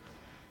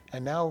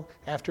 And now,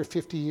 after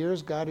 50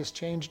 years, God has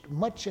changed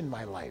much in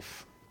my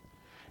life.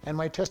 And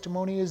my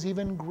testimony is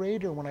even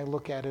greater when I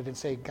look at it and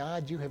say,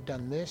 God, you have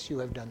done this, you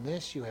have done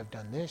this, you have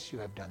done this, you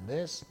have done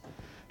this,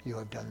 you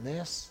have done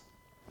this.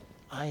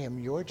 I am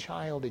your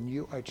child and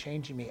you are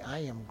changing me. I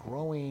am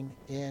growing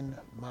in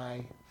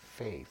my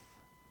faith.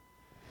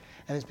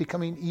 And it's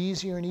becoming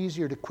easier and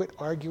easier to quit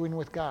arguing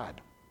with God.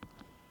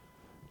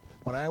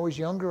 When I was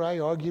younger, I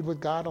argued with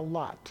God a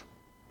lot.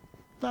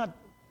 Not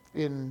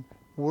in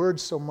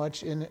words so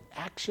much, in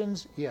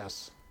actions,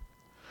 yes.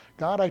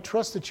 God, I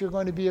trust that you're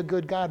going to be a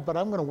good God, but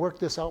I'm going to work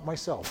this out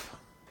myself.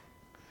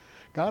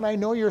 God, I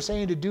know you're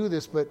saying to do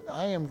this, but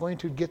I am going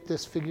to get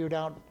this figured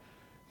out.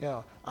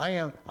 I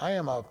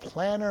am a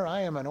planner,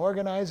 I am an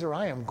organizer,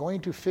 I am going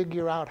to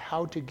figure out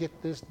how to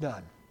get this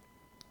done.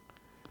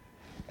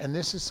 And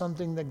this is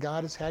something that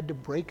God has had to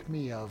break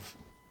me of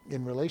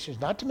in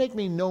relations. Not to make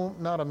me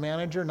not a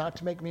manager, not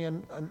to make me a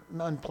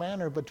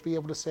non-planner, but to be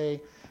able to say,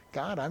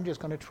 God, I'm just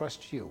going to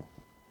trust you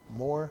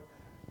more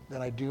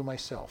than I do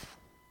myself.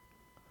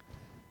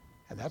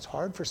 And that's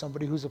hard for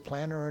somebody who's a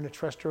planner and a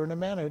truster and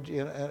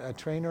a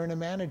trainer and a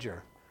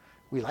manager.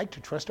 We like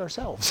to trust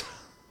ourselves.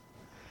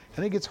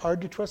 And it gets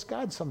hard to trust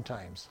God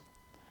sometimes.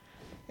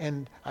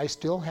 And I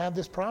still have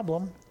this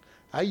problem.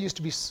 I used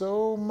to be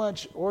so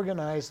much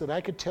organized that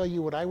I could tell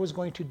you what I was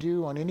going to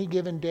do on any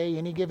given day,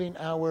 any given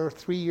hour,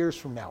 3 years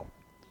from now.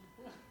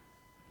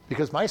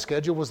 Because my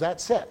schedule was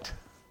that set.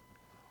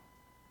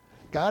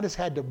 God has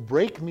had to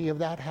break me of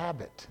that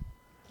habit.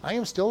 I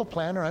am still a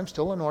planner, I'm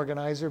still an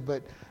organizer,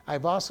 but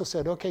I've also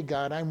said, okay,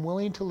 God, I'm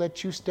willing to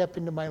let you step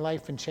into my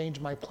life and change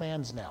my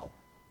plans now.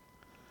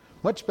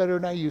 Much better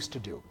than I used to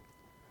do.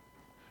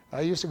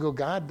 I used to go,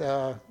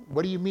 God,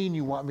 what do you mean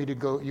you want me to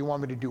go, you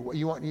want me to do what?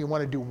 You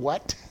want to do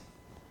what?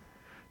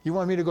 You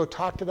want me to go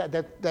talk to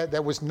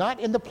that was not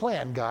in the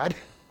plan, God.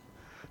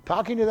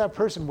 Talking to that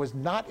person was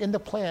not in the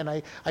plan.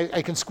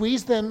 I can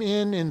squeeze them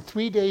in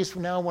 3 days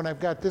from now when I've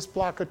got this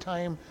block of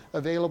time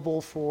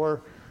available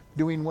for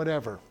doing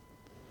whatever.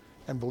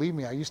 And believe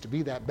me, I used to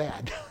be that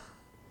bad.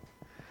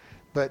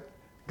 But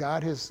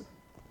God has,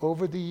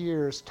 over the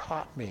years,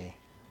 taught me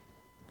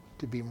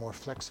to be more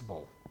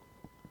flexible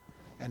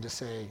and to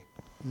say,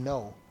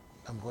 no,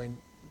 I'm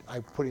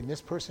putting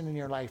this person in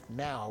your life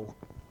now,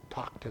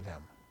 talk to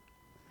them.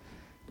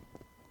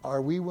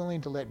 Are we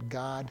willing to let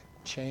God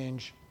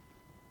change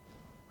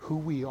who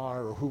we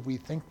are or who we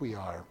think we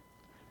are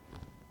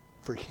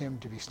for him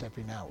to be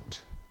stepping out?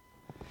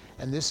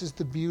 And this is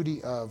the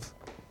beauty of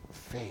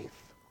faith.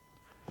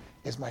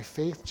 Is my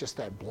faith just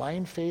that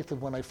blind faith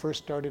of when I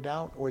first started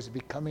out, or is it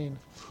becoming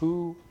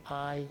who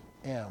I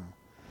am?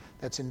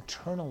 That's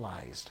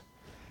internalized.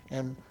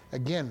 And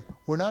again,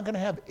 we're not going to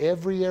have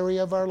every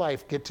area of our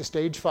life get to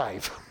stage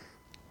 5.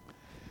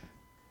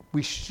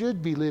 We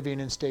should be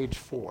living in stage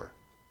 4,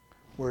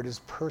 where it is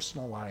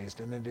personalized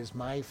and it is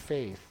my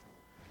faith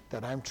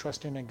that I'm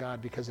trusting in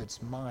God because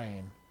it's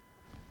mine.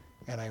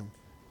 And I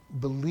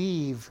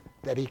believe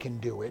that he can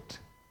do it.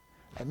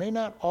 I may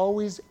not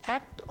always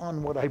act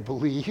on what I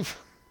believe,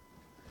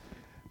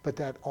 but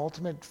that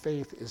ultimate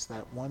faith is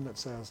that one that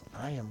says,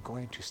 I am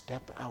going to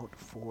step out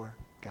for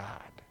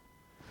God.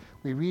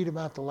 We read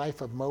about the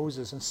life of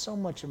Moses, and so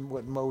much of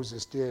what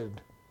Moses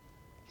did,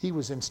 he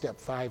was in step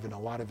 5 in a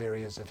lot of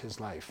areas of his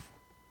life.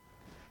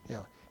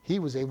 He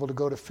was able to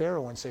go to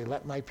Pharaoh and say,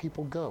 let my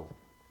people go.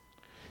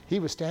 He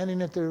was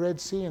standing at the Red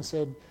Sea and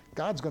said,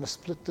 God's going to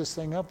split this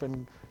thing up.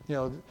 And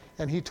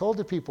he told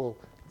the people,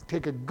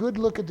 take a good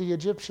look at the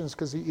Egyptians,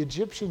 because the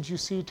Egyptians you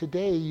see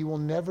today, you will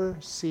never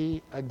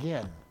see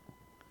again.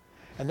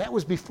 And that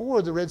was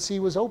before the Red Sea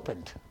was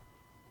opened.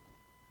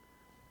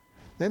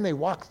 Then they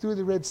walked through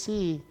the Red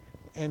Sea,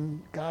 and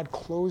God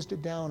closed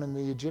it down, and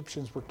the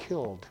Egyptians were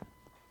killed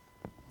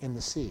in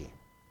the sea.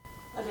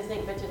 I just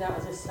think, Richard, that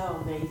was just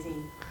so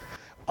amazing.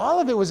 All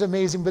of it was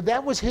amazing, but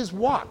that was his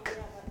walk.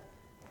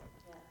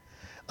 Yeah.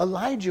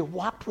 Elijah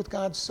walked with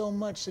God so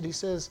much that he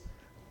says,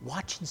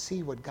 watch and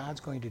see what God's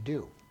going to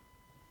do.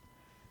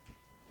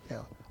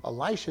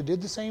 Elisha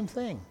did the same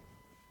thing.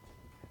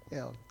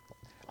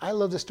 I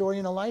love the story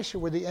in Elisha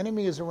where the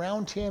enemy is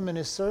around him and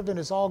his servant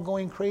is all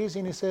going crazy,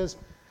 and he says,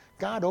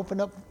 God,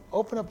 open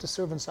up the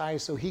servant's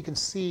eyes so he can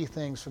see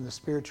things from the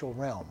spiritual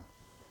realm.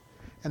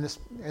 And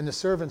the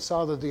servant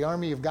saw that the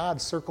army of God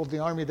circled the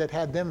army that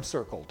had them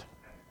circled.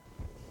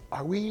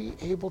 Are we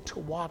able to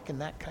walk in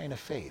that kind of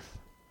faith?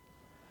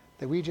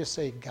 That we just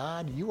say,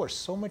 God, you are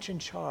so much in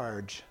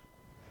charge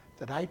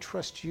that I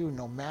trust you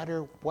no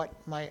matter what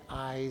my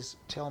eyes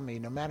tell me,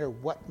 no matter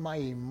what my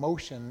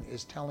emotion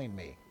is telling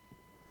me.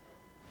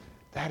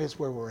 That is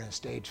where we're in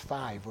stage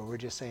 5, where we're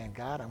just saying,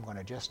 God, I'm going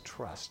to just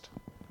trust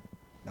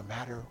no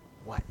matter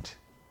what.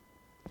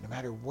 No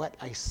matter what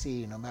I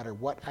see, no matter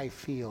what I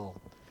feel,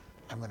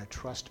 I'm going to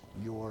trust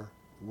your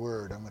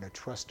word. I'm going to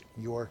trust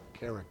your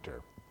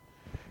character.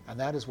 And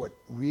that is what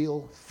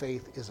real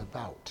faith is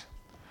about.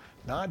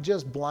 Not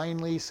just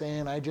blindly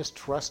saying, I just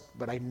trust,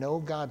 but I know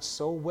God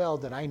so well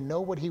that I know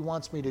what he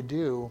wants me to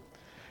do.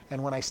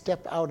 And when I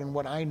step out in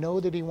what I know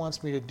that he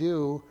wants me to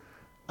do,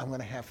 I'm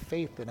going to have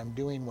faith that I'm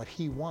doing what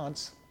he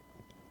wants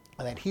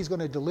and that he's going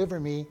to deliver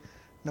me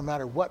no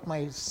matter what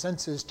my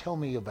senses tell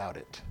me about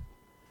it.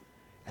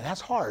 And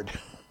that's hard.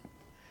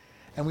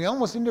 And we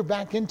almost enter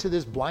back into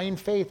this blind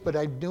faith, but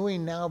I'm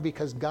doing now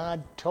because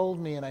God told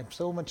me, and I'm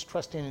so much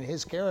trusting in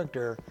his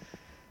character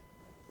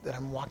that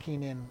I'm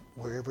walking in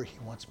wherever he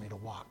wants me to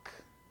walk.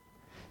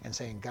 And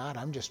saying, God,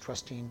 I'm just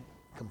trusting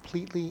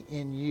completely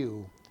in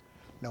you.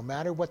 No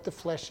matter what the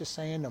flesh is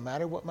saying, no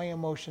matter what my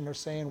emotions are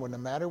saying, no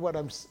matter what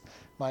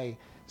my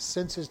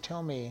senses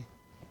tell me,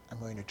 I'm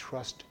going to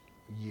trust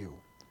you.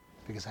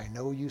 Because I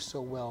know you so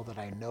well that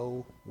I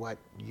know what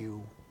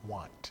you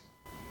want.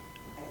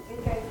 I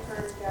think I've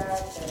heard God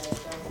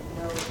that I don't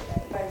know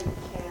that anybody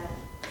can't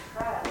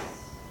trust.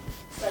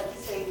 Like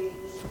you say,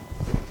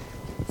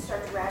 we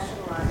start to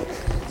rationalize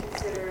and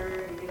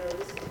consider,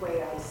 this is the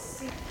way I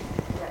see it.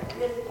 Is that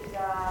really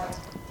God?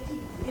 Did he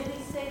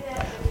really say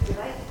that? Did I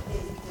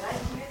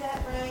hear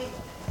that right?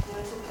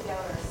 So we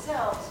doubt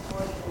ourselves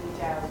more than we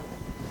doubt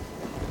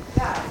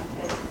God,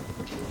 because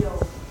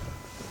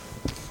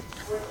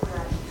we're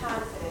not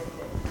confident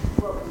that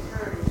what we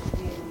heard is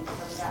really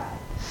from God.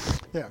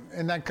 Yeah,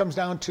 and that comes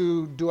down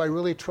to, do I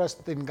really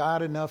trust in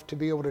God enough to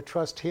be able to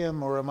trust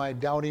him, or am I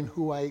doubting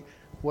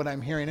what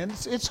I'm hearing? And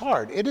it's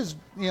hard. It is,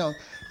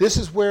 this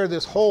is where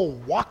this whole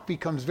walk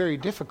becomes very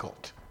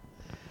difficult.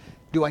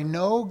 Do I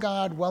know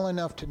God well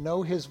enough to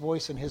know his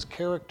voice and his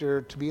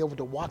character to be able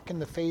to walk in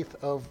the faith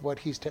of what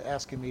he's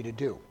asking me to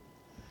do?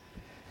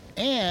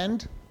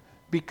 And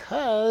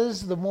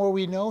because the more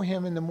we know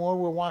him and the more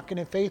we're walking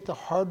in faith, the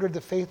harder the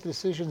faith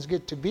decisions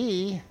get to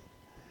be.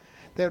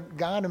 That,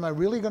 God, am I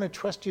really going to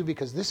trust you?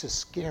 Because this is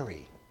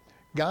scary.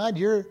 God,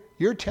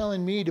 you're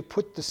telling me to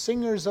put the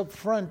singers up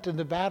front in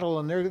the battle,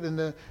 and they're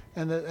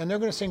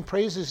going to sing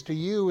praises to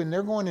you, and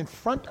they're going in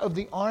front of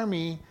the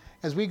army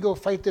as we go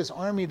fight this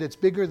army that's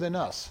bigger than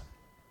us.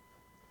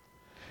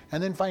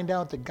 And then find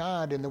out that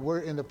God in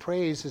the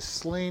praise is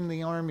slaying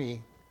the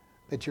army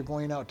that you're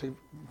going out to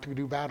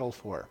do battle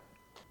for.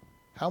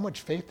 How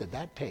much faith did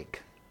that take?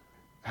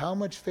 How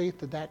much faith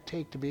did that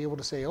take to be able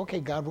to say,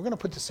 okay, God, we're going to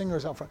put the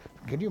singers out front.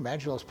 Can you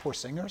imagine those poor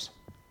singers?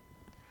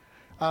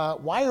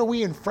 Why are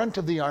we in front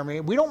of the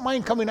army? We don't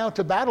mind coming out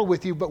to battle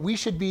with you, but we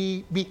should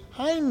be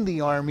behind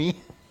the army,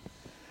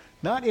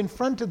 not in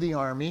front of the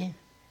army.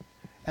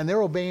 And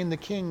they're obeying the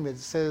king that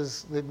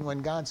says that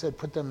when God said,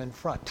 put them in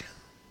front.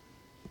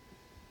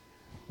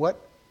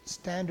 What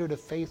standard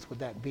of faith would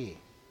that be?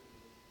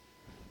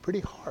 Pretty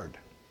hard.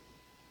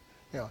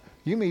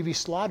 You may be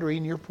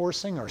slaughtering your poor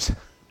singers.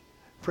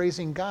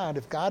 Praising God.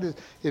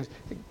 If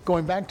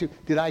going back to,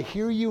 did I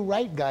hear you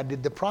right, God?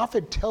 Did the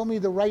prophet tell me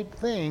the right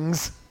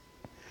things?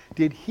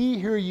 Did he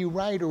hear you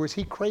right, or was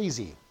he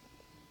crazy?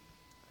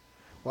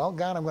 Well,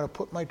 God, I'm going to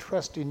put my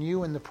trust in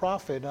you and the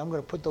prophet. I'm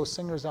going to put those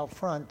singers out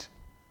front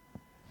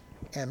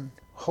and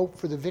hope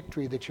for the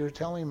victory that you're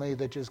telling me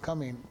that is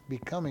coming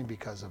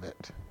because of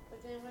it.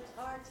 But then what's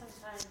hard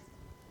sometimes,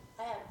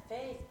 I have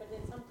faith, but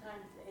then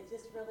sometimes it's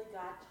just really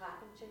God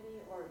talking to me,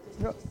 or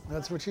No,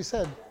 that's what she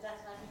said.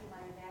 That's not even my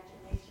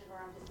imagination, or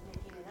I'm just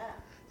making it up.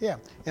 Yeah.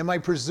 Am I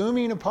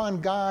presuming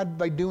upon God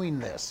by doing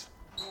this?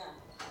 Yeah,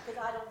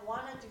 because I don't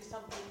want to do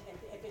something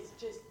if it's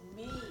just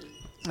me.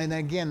 And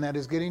again, that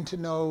is getting to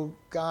know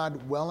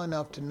God well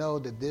enough to know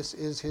that this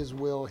is his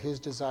will, his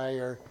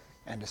desire,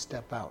 and to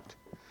step out.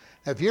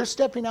 Now, if you're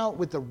stepping out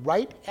with the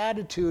right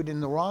attitude in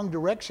the wrong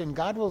direction,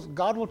 God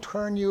will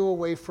turn you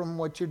away from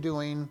what you're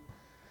doing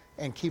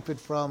and keep it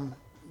from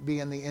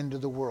being the end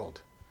of the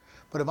world.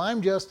 But if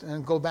I'm just,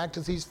 and go back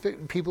to these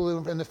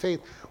people in the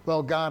faith,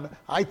 well, God,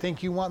 I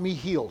think you want me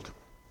healed.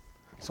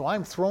 So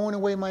I'm throwing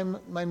away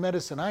my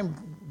medicine. I'm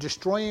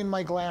destroying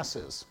my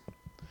glasses.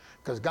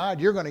 Because,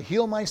 God, you're going to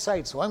heal my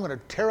sight, so I'm going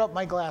to tear up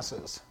my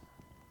glasses.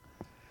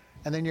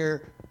 And then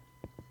you're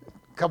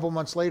a couple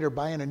months later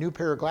buying a new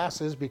pair of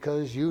glasses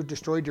because you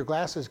destroyed your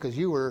glasses because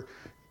you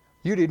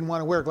didn't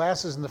want to wear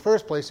glasses in the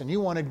first place and you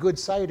wanted good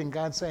sight, and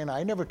God's saying,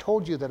 I never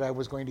told you that I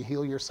was going to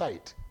heal your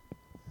sight.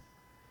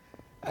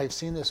 I've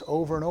seen this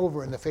over and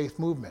over in the faith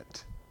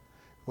movement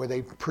where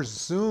they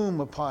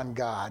presume upon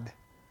God.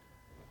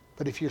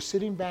 But if you're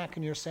sitting back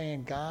and you're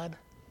saying, God,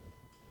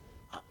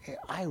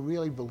 I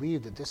really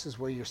believe that this is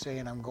where you're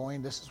saying I'm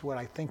going, this is what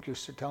I think you're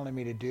telling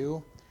me to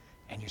do,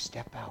 and you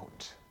step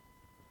out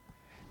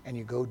and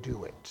you go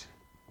do it.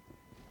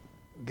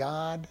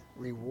 God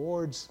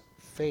rewards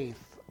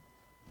faith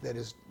that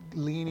is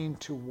leaning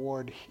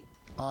toward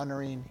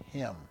honoring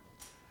him.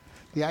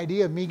 The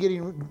idea of me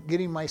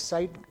getting my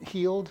sight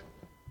healed,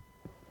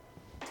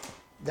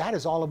 that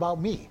is all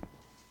about me.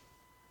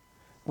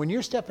 When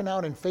you're stepping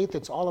out in faith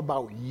that's all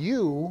about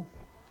you,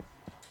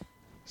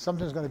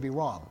 something's going to be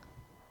wrong.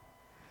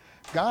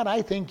 God,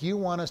 I think you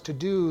want us to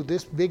do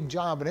this big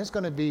job, and it's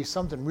going to be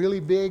something really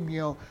big.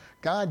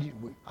 God,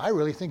 I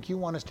really think you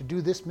want us to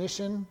do this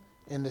mission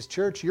in this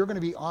church. You're going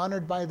to be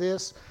honored by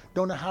this.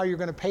 Don't know how you're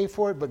going to pay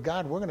for it, but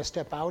God, we're going to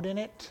step out in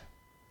it.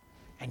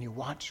 And you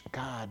watch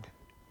God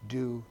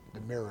do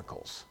the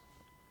miracles.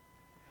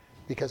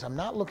 because I'm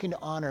not looking to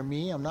honor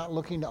me. I'm not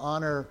looking to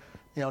honor,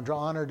 draw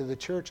honor to the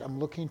church. I'm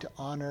looking to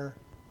honor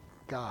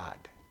God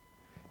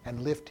and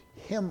lift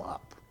him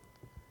up.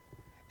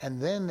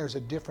 And then there's a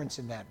difference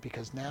in that,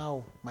 because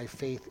now my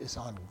faith is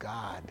on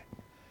God.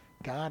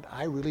 God,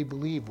 I really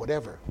believe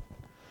whatever.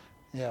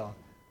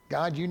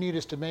 God, you need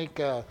us to make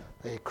a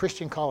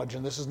Christian college,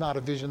 and this is not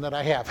a vision that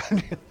I have.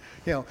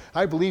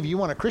 I believe you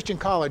want a Christian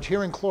college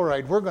here in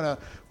Chloride. We're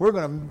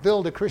gonna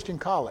build a Christian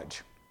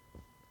college.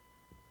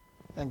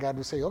 And God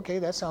would say, okay,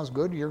 that sounds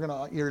good.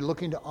 You're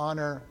looking to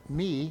honor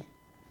me,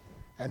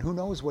 and who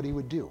knows what he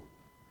would do.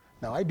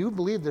 Now, I do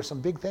believe there's some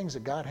big things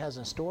that God has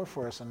in store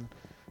for us, and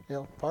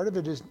part of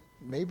it is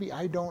maybe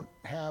I don't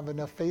have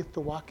enough faith to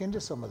walk into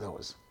some of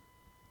those.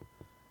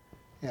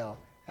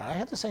 I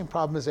have the same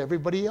problem as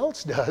everybody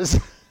else does.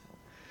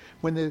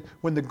 When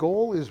the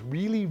goal is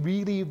really,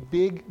 really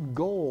big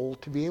goal,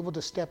 to be able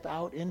to step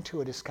out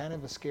into it is kind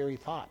of a scary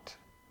thought.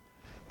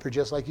 For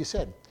just like you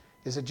said,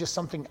 is it just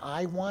something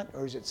I want,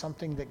 or is it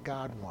something that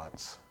God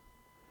wants?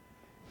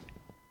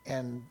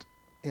 And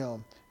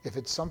if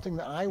it's something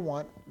that I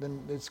want,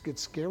 then it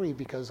gets scary,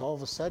 because all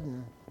of a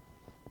sudden,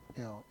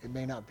 it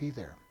may not be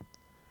there.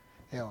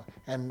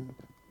 And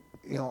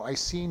I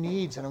see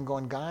needs, and I'm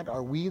going, God,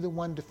 are we the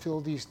one to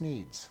fill these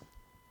needs?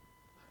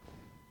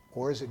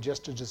 Or is it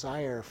just a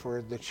desire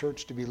for the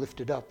church to be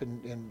lifted up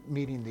in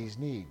meeting these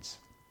needs?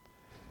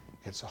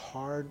 It's a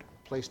hard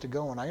place to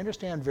go. And I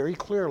understand very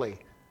clearly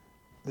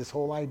this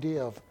whole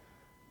idea of,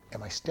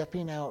 am I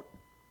stepping out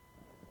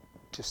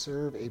to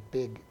serve a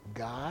big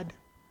God,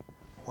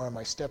 or am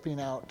I stepping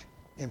out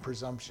in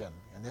presumption?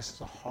 And this is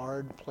a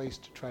hard place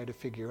to try to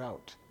figure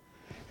out.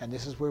 And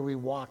this is where we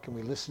walk and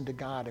we listen to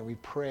God and we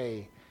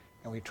pray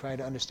and we try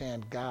to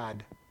understand,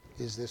 God,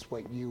 is this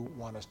what you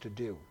want us to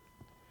do?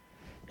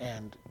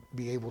 And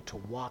be able to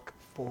walk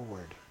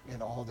forward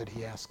in all that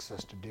he asks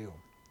us to do.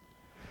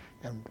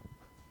 And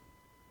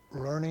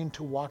learning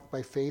to walk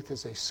by faith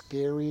is a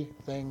scary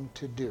thing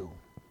to do,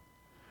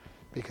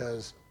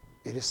 because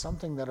it is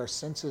something that our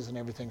senses and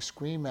everything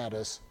scream at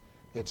us,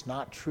 it's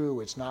not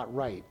true, it's not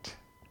right.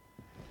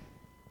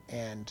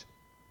 And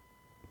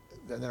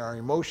then our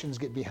emotions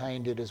get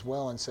behind it as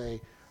well and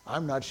say,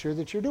 I'm not sure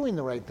that you're doing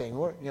the right thing.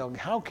 Or,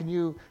 how can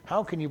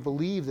you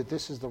believe that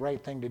this is the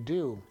right thing to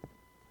do?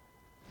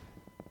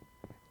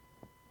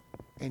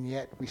 And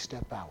yet we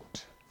step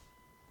out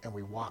and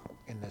we walk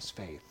in this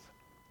faith.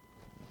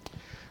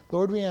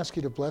 Lord, we ask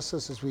you to bless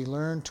us as we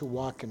learn to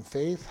walk in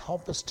faith.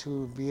 Help us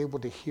to be able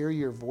to hear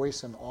your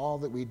voice in all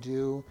that we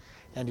do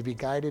and to be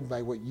guided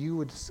by what you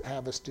would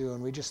have us do.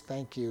 And we just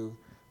thank you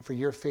for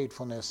your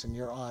faithfulness and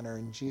your honor.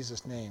 In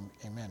Jesus' name,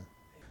 amen.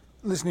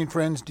 Listening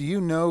friends, do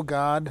you know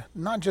God?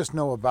 Not just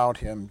know about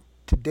him.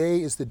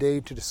 Today is the day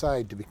to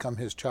decide to become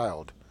his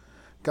child.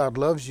 God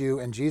loves you,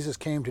 and Jesus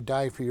came to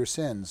die for your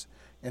sins.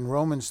 In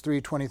Romans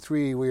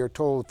 3:23, we are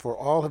told, for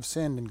all have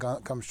sinned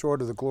and come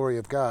short of the glory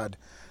of God.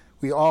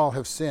 We all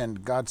have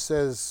sinned. God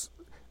says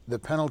the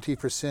penalty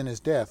for sin is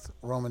death.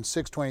 Romans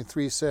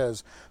 6:23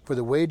 says, for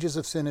the wages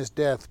of sin is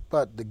death,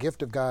 but the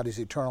gift of God is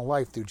eternal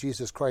life through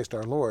Jesus Christ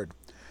our Lord.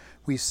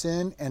 We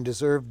sin and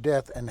deserve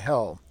death and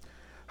hell.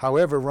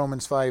 However,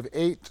 Romans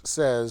 5:8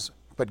 says,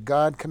 but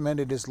God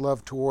commended his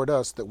love toward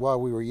us, that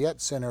while we were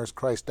yet sinners,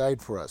 Christ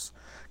died for us.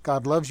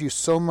 God loves you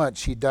so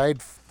much, he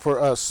died for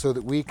us so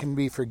that we can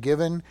be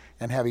forgiven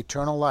and have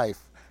eternal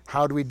life.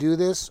 How do we do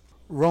this?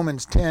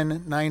 Romans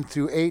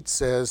 10:9-8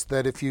 says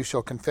that if you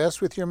shall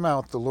confess with your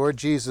mouth the Lord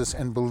Jesus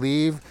and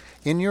believe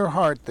in your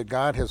heart that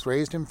God has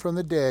raised him from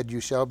the dead, you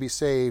shall be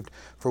saved.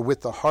 For with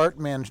the heart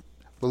man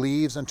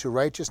believes unto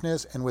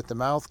righteousness, and with the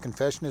mouth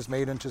confession is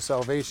made unto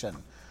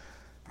salvation.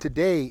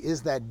 Today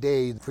is that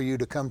day for you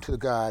to come to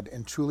God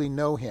and truly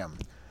know him.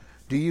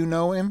 Do you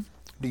know him?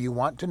 Do you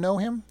want to know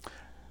him?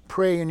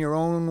 Pray in your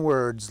own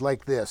words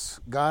like this.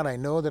 God, I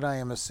know that I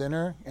am a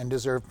sinner and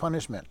deserve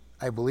punishment.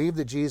 I believe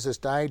that Jesus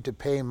died to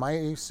pay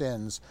my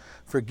sins.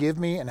 Forgive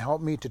me and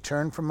help me to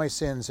turn from my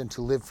sins and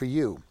to live for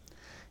you.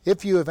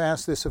 If you have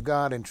asked this of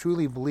God and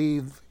truly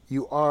believe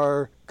you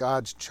are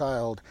God's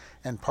child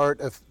and part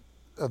of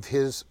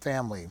his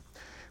family,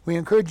 we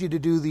encourage you to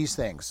do these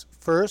things.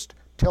 First,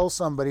 tell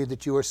somebody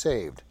that you are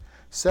saved.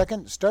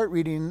 Second, start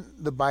reading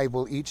the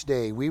Bible each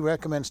day. We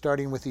recommend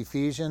starting with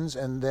Ephesians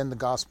and then the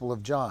Gospel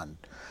of John.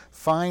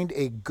 Find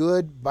a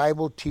good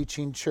Bible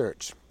teaching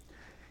church.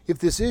 If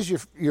this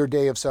is your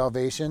day of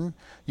salvation,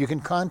 you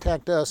can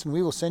contact us and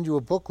we will send you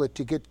a booklet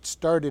to get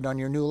started on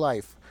your new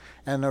life,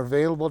 and are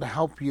available to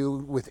help you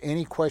with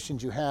any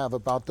questions you have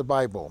about the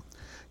Bible.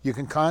 You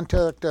can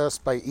contact us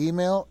by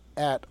email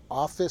at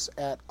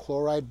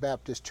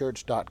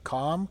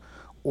office@chloridebaptistchurch.com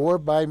or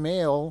by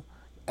mail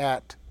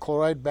at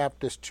Chloride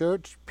Baptist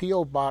Church,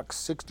 P.O. Box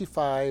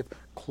 65,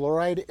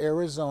 Chloride,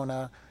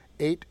 Arizona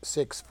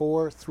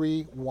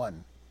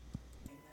 86431.